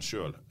den veien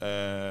selv.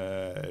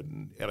 Er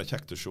det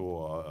kjekt å se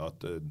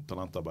at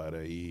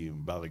talentarbeidet i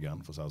Bergen,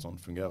 for å si det sånn,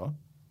 fungerer?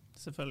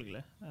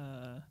 Selvfølgelig.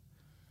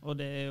 Og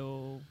det er jo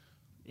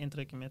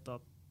inntrykket mitt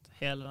at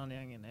hele den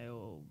gjengen er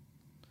jo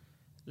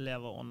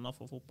lever ånder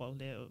for fotball.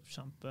 De er jo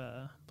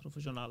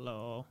kjempeprofesjonelle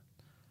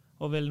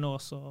og vil nå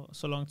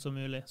så langt som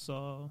mulig. Så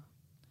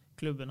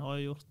klubben har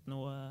jo gjort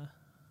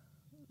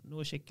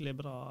noe skikkelig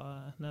bra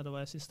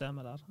nedover i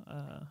systemet der.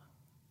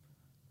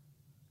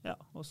 Ja,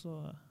 og så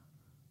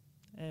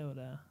er jo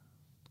det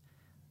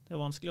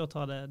er vanskelig å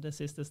ta det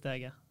siste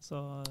steget.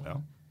 Så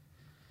ja.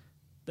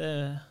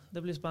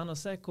 Det blir spennende å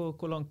se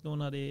hvor langt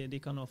noen av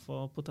de kan nå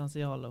få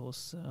potensialet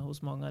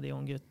hos mange av de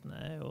unge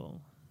guttene.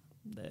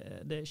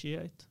 Det er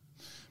skyhøyt.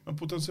 Men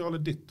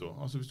potensialet ditt da,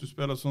 altså hvis du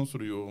spiller sånn som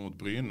du gjorde mot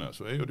Bryne,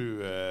 så er jo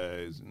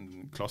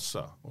du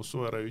klasse, og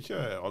så er det jo ikke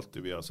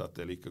alltid vi har sett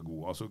det like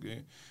god. Altså,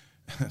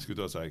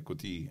 skulle jeg si, hvor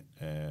tid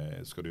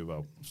skal du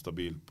være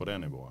stabil på det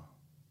nivået?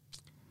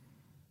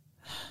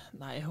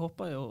 Nei, jeg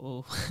håper jo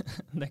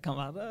det kan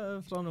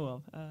være fra nå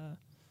av.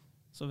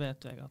 Så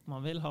vet jeg at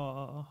man vil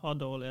ha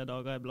dårlige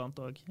dager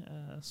iblant også.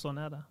 Sånn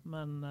er det.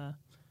 Men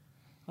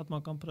at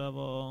man kan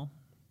prøve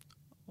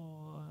å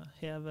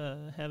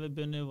heve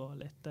bunnivået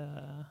litt,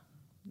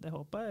 det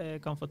håper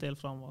jeg kan få til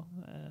fremover.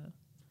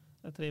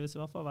 Jeg trives i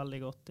hvert fall veldig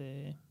godt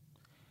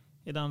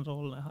i den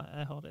rollen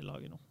jeg har i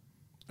laget nå.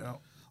 Ja.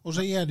 Og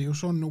så er det jo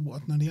sånn nå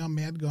at når de har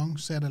medgang,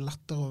 så er det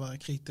lettere å være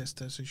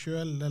kritisk til seg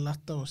selv. Det er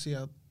lettere å si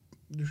at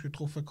du skulle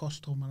truffet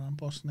Castro med den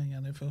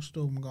passningen i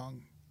første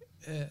omgang.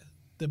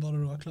 Det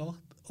burde du ha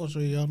klart. Og så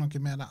gjør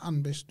noe med det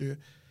enn hvis du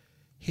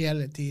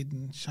hele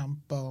tiden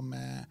kjemper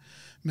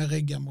med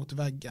ryggen mot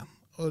veggen.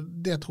 Og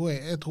det tror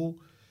jeg tror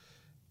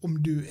om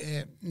du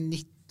er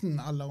 19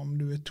 eller om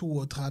du er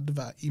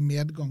 32, i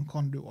medgang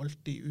kan du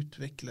alltid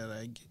utvikle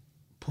deg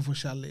på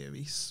forskjellige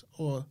vis.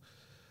 Og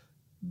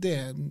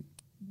det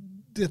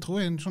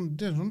tror jeg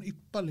det er en sånn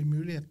ypperlig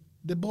mulighet.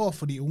 Det er bra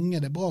for de unge,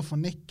 det er bra for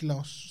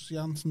Niklas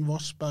Jensen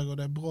Vassberg,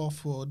 og det er bra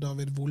for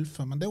David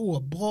Wolfe, men det er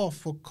også bra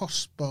for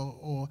Kasper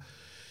og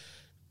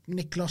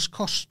Niklas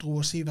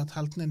Castro og Sivert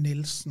Heltene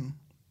Nilsen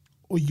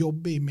å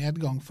jobbe i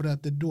medgang, for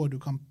det er da du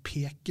kan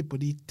peke på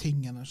de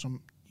tingene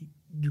som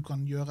du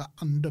kan gjøre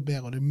enda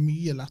bedre, og det er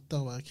mye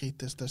lettere å være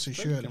kritisk til seg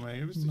selv.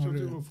 Jeg visste ikke at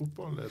du var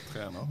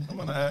fotballtrener.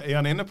 Men er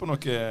han inne på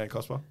noe,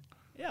 Kasper?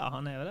 Ja,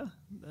 han er jo det.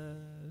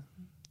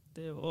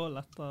 Det er jo også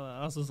lettere,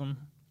 altså sånn,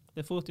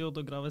 det er fort gjort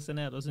å grave seg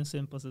ned og synes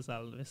synd på seg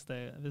selv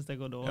hvis det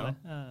går dårlig.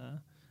 Ja.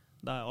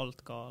 der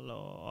alt galt,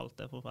 og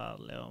alt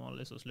forferdelig, og man har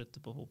lyst til å slutte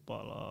på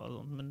fotball og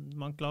sånt. Men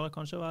man klarer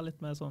kanskje å være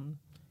litt mer sånn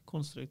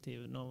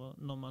konstruktiv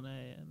når man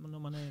er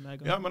i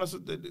medgang. Ja, men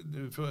altså,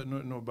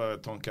 nå bare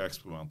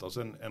tankeeksperiment.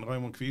 Altså, en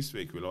Raymond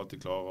Kvisvik vil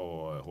alltid klare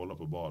å holde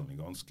på ballen i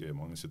ganske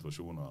mange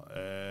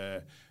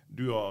situasjoner.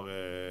 Du har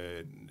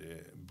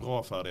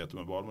bra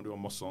ferdigheter med ball, men du har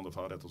masse andre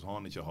ferdigheter som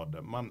han ikke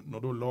hadde. Men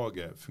når da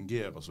laget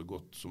fungerer så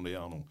godt som det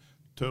gjør nå,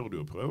 tør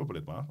du å prøve på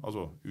litt mer?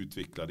 Altså,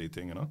 utvikle de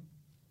tingene?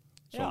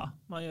 Ja,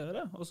 man gjør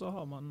det. Og så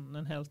har man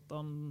en helt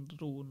annen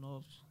ro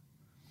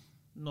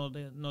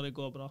når det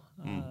går bra.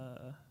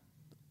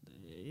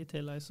 I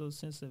tillegg så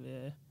synes jeg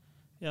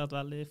vi har vært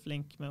veldig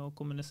flink med å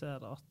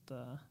kommunisere at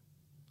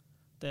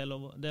det er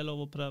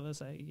lov å prøve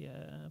seg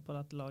på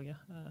dette laget.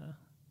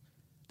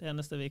 Det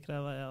eneste vi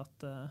krever er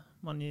at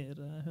man gir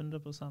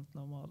 100%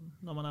 når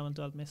man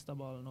eventuelt mister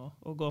ballen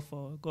og går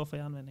for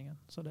gjenvinningen.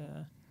 Så det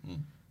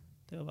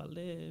er jo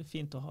veldig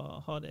fint å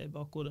ha det i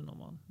bakhodet når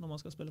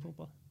man skal spille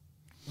fotball.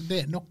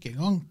 Det er nok en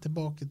gang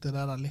tilbake til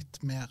det der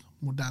litt mer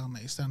moderne,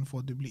 i stedet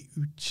for at du blir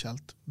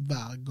utskjelt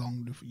hver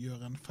gang du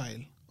gjør en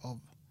feil av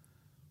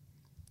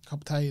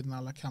kapteinen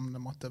eller hvem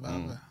det måtte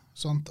være.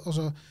 Sånt.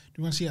 Altså,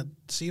 du kan si at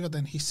Sivert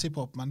er en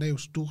hissigpropp, men det er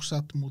jo stort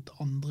sett mot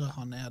andre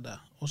han er det.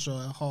 Og så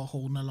har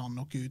Horneland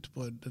noe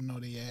utbrudd når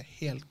de er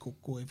helt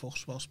koko i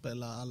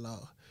forsvarsspillet eller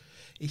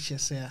ikke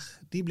ser.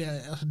 De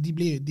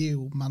er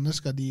jo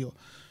mennesker, de jo.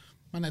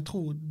 Men jeg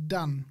tror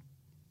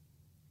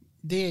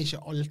det er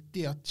ikke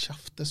alltid at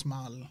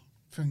kjeftesmellen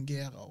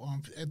fungerer. Og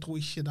jeg tror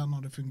ikke den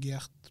hadde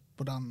fungert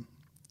på den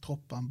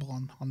troppen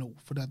Brann har nå.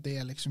 For det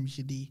er liksom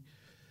ikke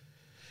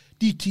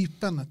de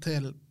typene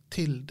til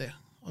det.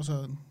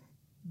 Altså,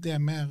 det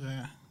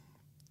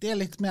er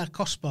litt mer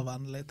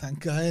Kasper-vennlig,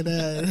 tenker jeg. Det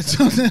er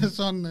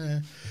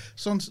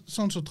sånn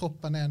som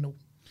troppen er nå.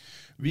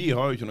 Vi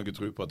har jo ikke noe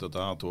tro på at dette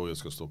her toget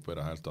skal stoppe i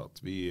det hele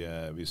tatt.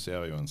 Vi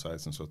ser jo en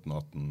 16, 17,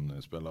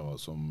 18 spillere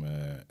som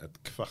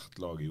et hvert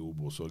lag i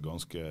Obro, så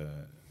ganske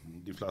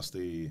de fleste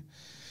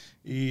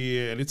i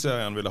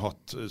elitserien ville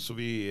hatt. Så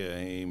vi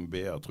i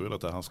BR tror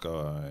at dette her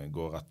skal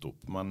gå rett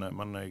opp. Men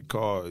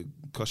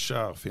hva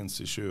skjær finnes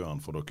i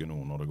sjøen for dere nå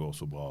når det går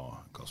så bra,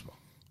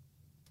 Kasper?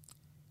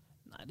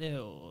 Nei, det er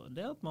jo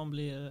det at man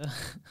blir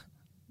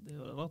det er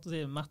jo rart å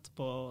si mett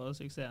på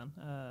suksessen.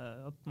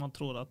 At man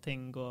tror at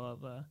ting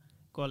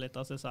går litt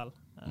av seg selv.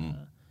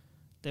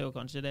 Det er jo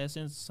kanskje det jeg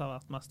synes har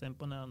vært mest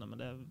imponerende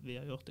med det vi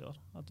har gjort i år.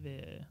 At vi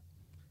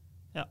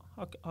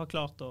har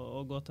klart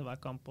å gå til hver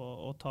kamp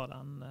og ta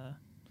den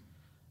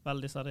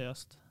veldig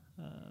seriøst.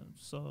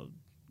 Så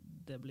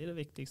det blir det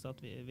viktigste at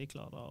vi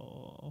klarer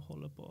å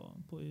holde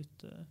på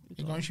ut.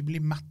 Vi kan ikke bli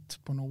mett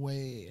på noe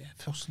i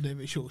første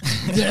divisjon.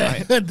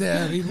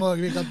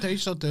 Vi kan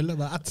tøyse og tulle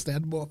med ett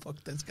sted må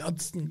faktisk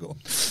grensen gå.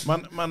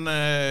 Men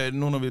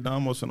nå når vi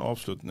nærmer oss en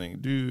avslutning,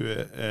 du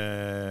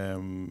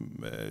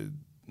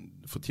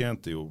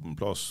fortjente jo en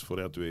plass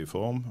fordi at du er i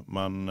form,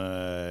 men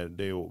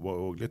det var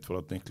jo litt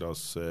for at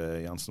Niklas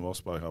Jensen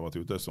Varsberg har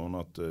vært ute sånn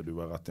at du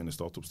var rett inn i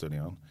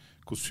startoppstillingen.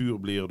 Hvor sur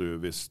blir du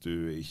hvis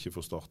du ikke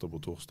får starte på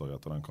torsdag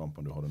etter den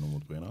kampen du hadde nå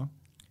mot Bryne?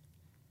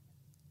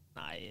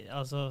 Nei,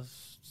 altså,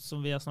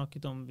 som vi har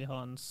snakket om, vi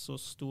har en så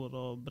stor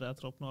og bred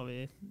tropp. Nå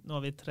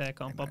har vi 3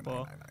 kamper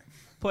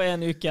på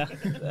en uke.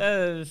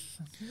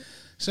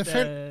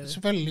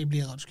 Selvfølgelig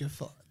blir han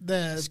skuffet.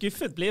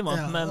 Skuffet blir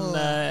man, men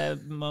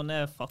man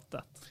er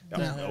fattet.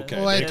 Okay. Det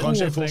er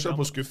kanskje en forskjell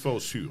på skuffe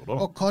og sur, da.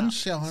 Og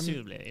kanskje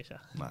sur blir jeg ikke.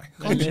 Nei.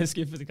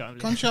 Skuffet kan jeg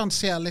bli. Kanskje han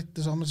ser litt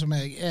det samme som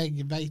meg.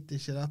 Jeg vet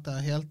ikke dette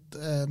helt,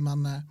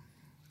 men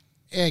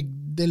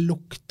det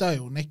lukter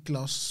jo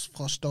Niklas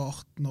fra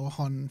start når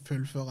han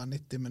fullfører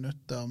 90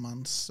 minutter,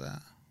 mens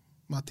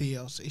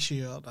Mathias ikke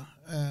gjør det.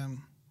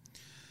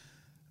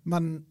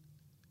 Men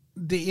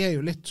det er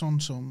jo litt sånn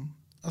som,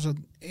 altså,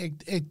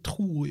 jeg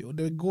tror jo,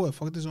 det går jo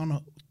faktisk an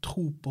å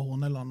tro på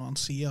Horneland når han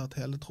sier at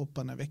hele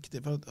troppen er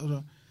viktig. For altså,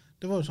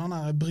 det var jo sånn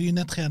her,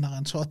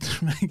 Bryne-treneren sa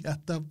til meg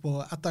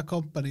etter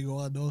kampen i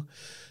går,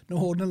 når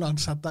Horneland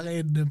setter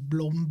inn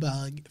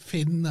Blomberg,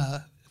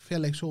 Finne,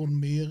 Felix Horn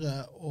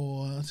Myhre,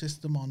 og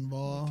sistemann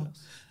var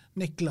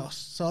Niklas.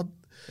 Så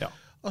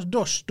altså,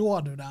 da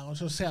står du der, og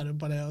så ser du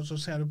på det, og så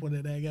ser du på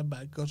din egen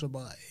benk, og så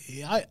bare,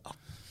 ja.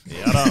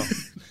 Ja da.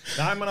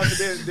 Nei, men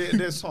altså,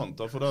 det er sant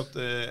da, for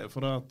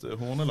at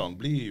Horneland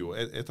blir jo,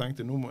 jeg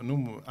tenkte, nå en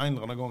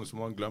eller annen gang så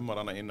må man glemme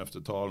denne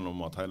innøfte talen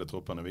om at hele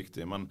troppen er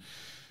viktig, men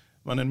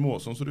en må,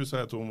 sånn som du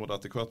sier, Tormod,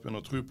 etter hvert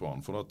begynner å tro på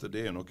han, for at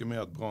det er noe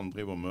med at Brann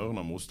driver og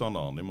mørner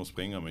motstanderen. De må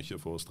springe mye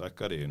for å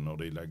strekke de når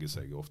de legger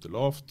seg ofte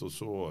lavt, og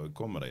så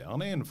kommer det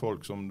gjerne inn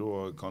folk som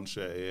da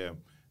kanskje er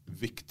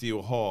viktig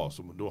å ha,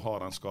 som da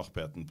har den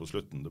skarpheten på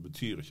slutten. Det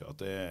betyr ikke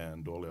at det er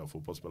en dårligere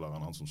fotballspiller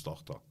enn han som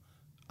starter.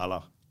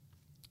 Eller?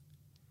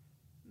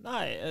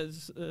 Nei, jeg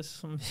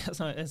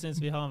synes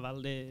vi har en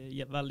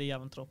veldig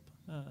jevn tropp.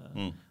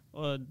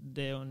 Og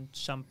det er jo en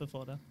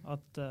kjempefordel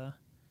at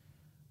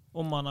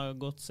om man har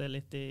gått seg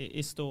litt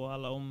i stå,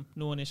 eller om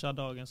noen ikke har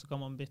dagen, så kan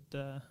man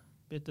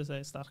bytte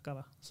seg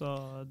sterkere. Så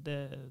det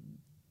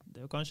er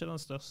jo kanskje den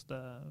største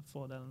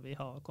fordelen vi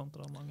har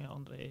kontra mange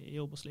andre i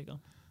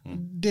Obos-ligaen.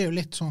 Det jo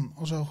litt sånn,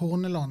 altså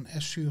Horneland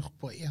sur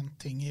på en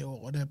ting i år,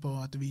 og det på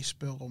at vi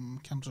spør om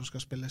hvem som skal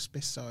spille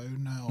spiss av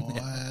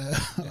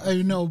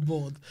Aune og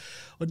Bård.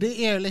 Og det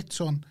jo litt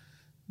sånn,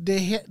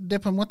 det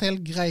på en måte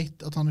helt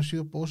greit at han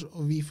sur på oss,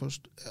 og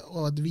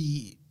at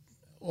vi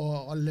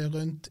og alle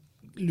rundt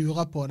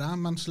lurer på det,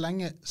 men så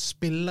lenge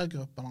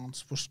spillergruppen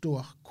hans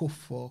forstår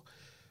hvorfor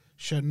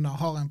skjønner,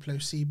 har en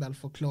plausibel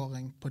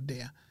forklaring på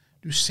det.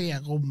 Du ser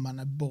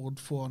rommene Bård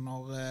får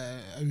når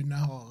Aune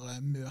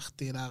har mørt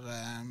de der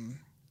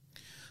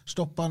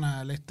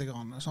stopperne litt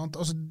grann. Sant?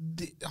 Altså,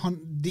 det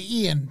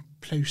en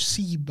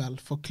plausibel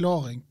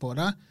forklaring på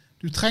det.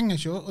 Du trenger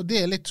ikke, og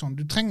det litt sånn,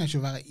 du trenger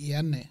ikke å være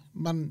enig,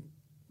 men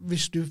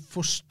hvis du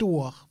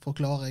forstår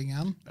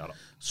forklaringen,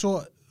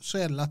 så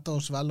det lettere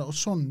å svelge, og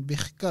sånn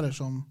virker det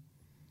som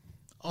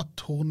at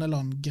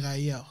Horneland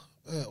greier,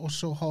 og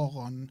så har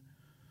han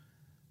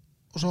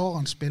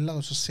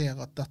spillere som ser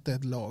at dette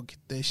et lag.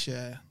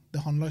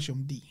 Det handler ikke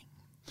om de.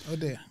 Og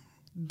det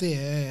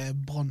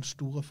Branns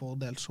store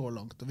fordel så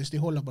langt. Og hvis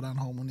de holder på den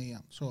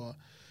harmonien, så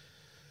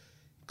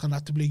kan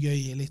dette bli gøy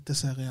i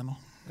Eliteserien.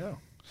 Ja.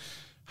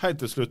 Hei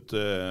til slutt,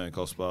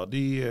 Kasper.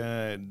 De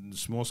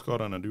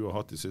småskadene du har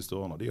hatt de siste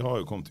årene, de har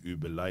jo kommet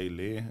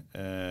ubeleilig.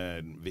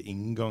 Ved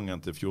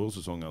inngangen til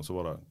fjordsesongen så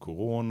var det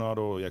korona,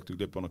 da gikk du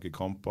glipp av noen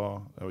kamper.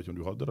 Jeg vet ikke om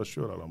du hadde det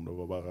selv, eller om det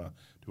var bare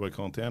du var i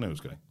karantene,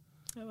 husker jeg.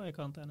 Jeg var i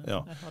karantene. Ja.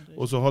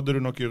 Og så hadde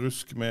du noe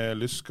rusk med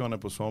lyskene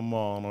på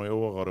sommeren, og i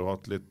år har du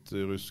hatt litt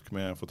rusk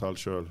med, fortell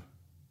selv.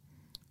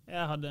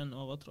 Jeg hadde en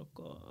overtråkk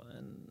og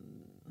en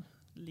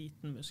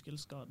liten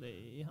muskelskade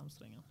i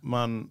hamstringen.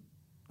 Men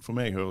for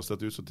meg høres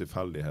dette ut som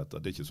tilfeldigheter.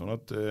 Det ikke sånn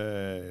at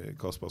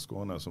Kasper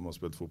Skåne, som har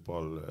spilt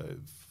fotball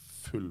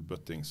full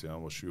bøtting siden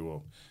han var 7 år,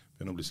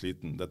 begynner å bli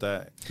sliten.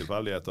 Dette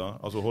tilfeldigheter.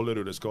 Altså holder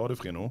du det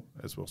skadefri nå,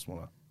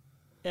 spørsmålet?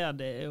 Ja,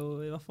 det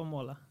jo i hvert fall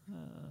målet.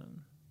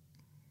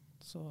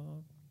 Så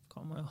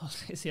kan man jo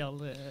aldri si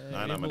aldri.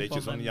 Nei, men det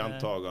ikke sånn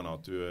gjentagende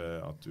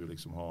at du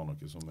liksom har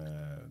noe som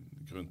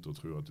grunn til å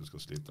tro at du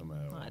skal slite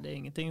med. Nei, det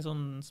ingenting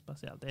sånn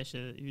spesielt. Det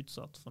ikke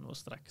utsatt for noe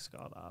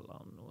strekkskade eller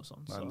noe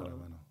sånt.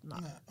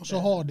 Og så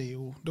har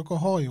dere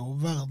har jo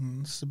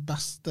verdens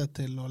beste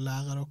til å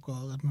lære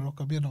dere, når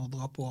dere begynner å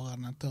dra på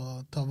årene, til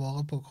å ta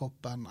vare på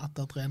kroppen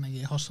etter trening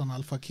i Hassan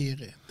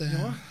Al-Fakiri.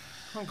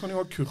 Han kan jo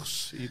ha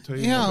kurs i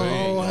tøying og bøying.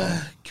 Ja, og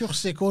kurs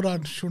i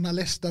hvordan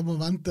journalister må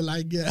vente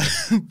lenge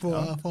på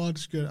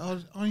fadskudd.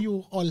 Han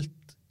gjorde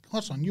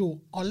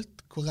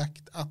alt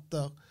korrekt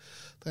etter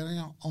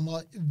treningen. Han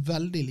var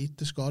veldig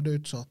lite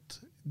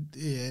skadeutsatt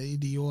i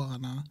de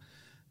årene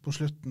på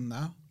slutten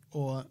der,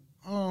 og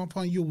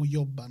han gjorde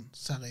jobben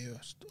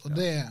seriøst. Og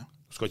det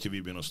skal ikke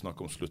vi begynne å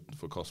snakke om slutten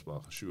for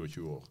Kasper,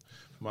 27 år.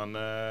 Men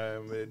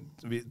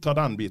vi tar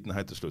den biten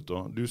helt til slutt. Da.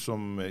 Du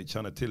som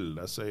kjenner til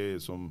det,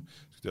 som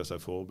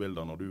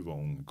forbilder når du var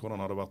ung. Hvordan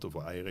har det vært å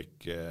få Eirik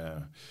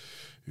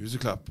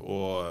Huseklepp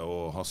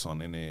og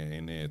Hassan inn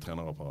i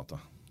trenerapparatet?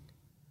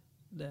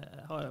 Det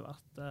har jo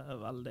vært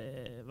veldig,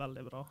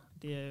 veldig bra.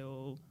 De jo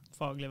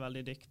faglig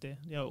veldig dyktige.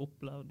 De har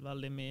opplevd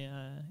veldig mye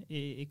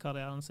i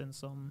karrieren sin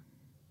som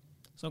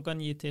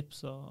kan gi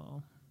tips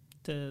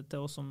til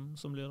oss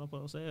som lurer på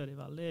det, så jo de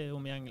veldig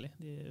omgjengelige.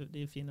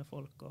 De fine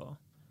folk, og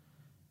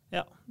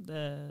ja,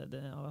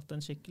 det har vært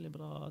en skikkelig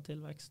bra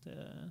tilvekst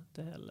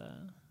til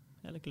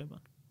hele klubben.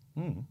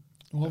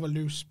 Nå har vel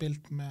du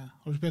spilt med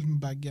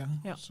begge,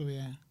 ja. Så det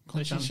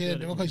var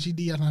kanskje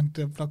de hadde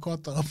hentet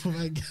plakater på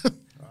veggen.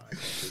 Nei,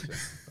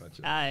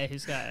 kanskje ikke. Jeg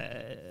husker jeg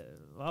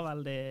var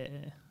veldig,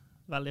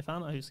 veldig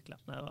fan av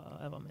Huseklepp når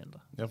jeg var mindre.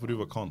 Ja, for du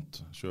var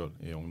kant selv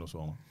i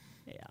ungdomsårene?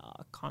 Ja,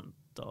 kant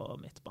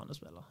og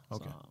midtbanespiller.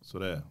 Okay. Så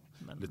det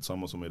litt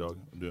samme som i dag?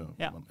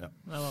 Ja,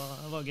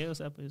 det var gøy å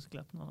se på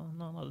Huseklepp når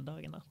han hadde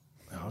dagen der.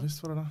 Ja, visst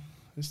var det det.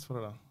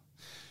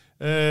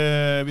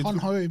 Han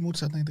har jo i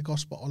motsetning til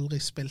Kasper aldri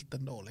spilt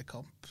en dårlig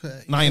kamp.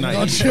 Nei, nei,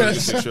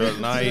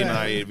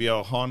 vi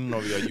har han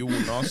og vi har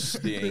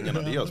Jonas. Ingen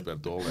av de har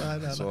spilt dårlig,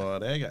 så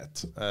det greit.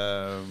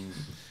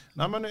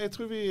 Nei, men jeg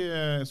tror vi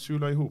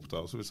suler ihop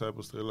der, så vi ser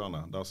på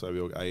Strillerne. Der ser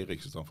vi også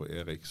Eirik, så for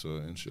Erik, så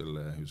unnskyld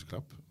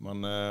Huseklepp. Men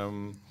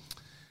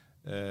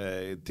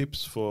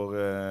tips for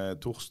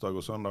torsdag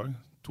og søndag,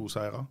 2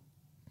 seire?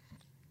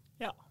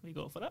 Ja, vi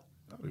går for det.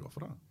 Ja, vi går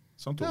for det.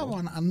 Det var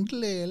en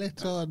endelig litt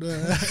sånn...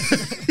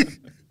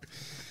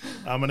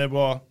 Ja, men det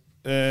bra.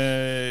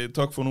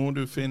 Takk for nå.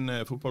 Du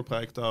finner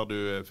fotballpreik der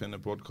du finner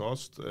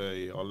podcast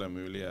i alle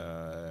mulige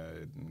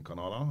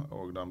kanaler,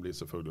 og den blir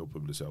selvfølgelig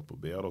publisert på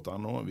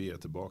br.no. Vi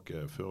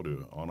tilbake før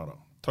du aner det.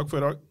 Takk for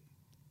i dag.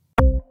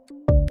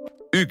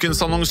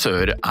 Ukens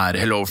annonsør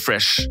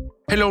HelloFresh.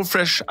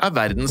 HelloFresh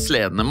verdens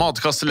ledende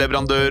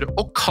matkasseleverandør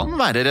og kan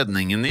være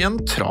redningen i en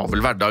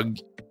travel hverdag.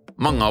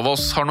 Mange av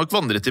oss har nok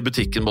vandret i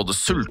butikken både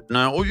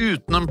sultne og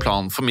uten en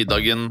plan for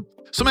middagen,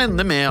 som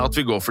ender med at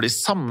vi går for de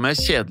samme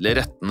kjedelige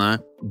rettene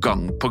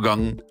gang på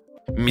gang.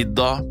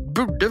 Middag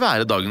burde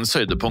være dagens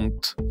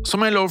høydepunkt.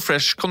 Som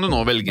HelloFresh kan du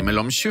nå velge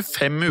mellom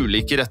 25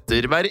 ulike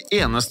retter hver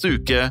eneste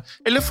uke,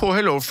 eller få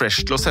HelloFresh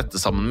til å sette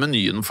sammen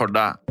menyen for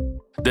deg.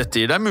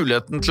 Dette gir deg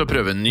muligheten til å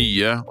prøve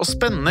nye og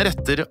spennende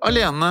retter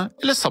alene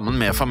eller sammen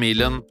med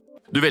familien.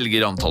 Du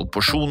velger antall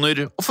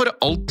porsjoner og får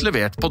alt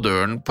levert på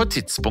døren på et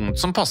tidspunkt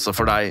som passer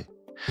for deg.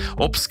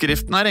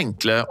 Oppskriftene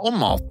enkle og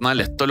maten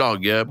lett å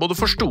lage både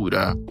for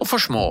store og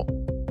for små.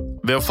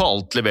 Ved å få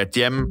alt levert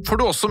hjem får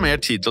du også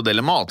mer tid til å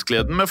dele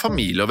matgleden med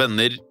familie og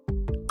venner.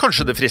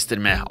 Kanskje det frister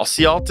med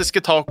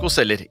asiatiske tacos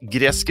eller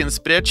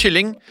greskinspirert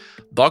kylling?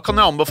 Da kan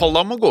jeg anbefale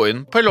deg om å gå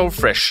inn på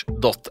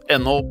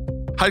hellofresh.no.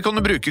 Her kan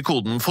du bruke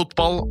koden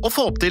FOTBALL og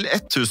få opp til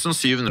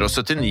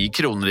 1779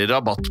 kroner i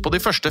rabatt på de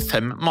første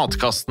 5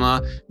 matkastene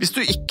hvis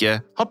du ikke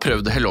har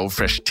prøvd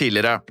HelloFresh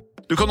tidligere.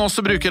 Du kan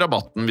også bruke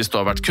rabatten hvis du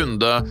har vært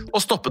kunde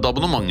og stoppet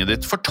abonnementet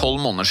ditt for 12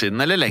 måneder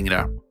siden eller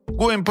lengre.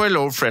 Gå inn på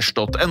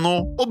hellofresh.no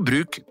og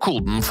bruk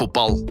koden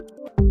FOTBALL.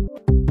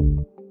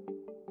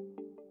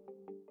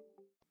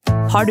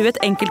 Har du et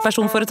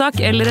enkeltpersonforetak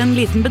eller en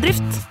liten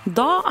bedrift?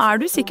 Da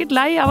du sikkert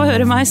lei av å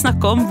høre meg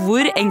snakke om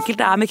hvor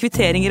enkelt det med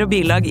kvitteringer og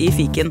bilag i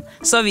Fiken.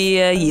 Så vi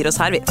gir oss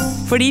her, vi.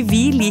 Fordi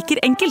vi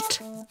liker enkelt.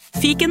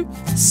 Fiken,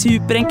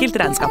 superenkelt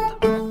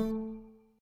regnskap.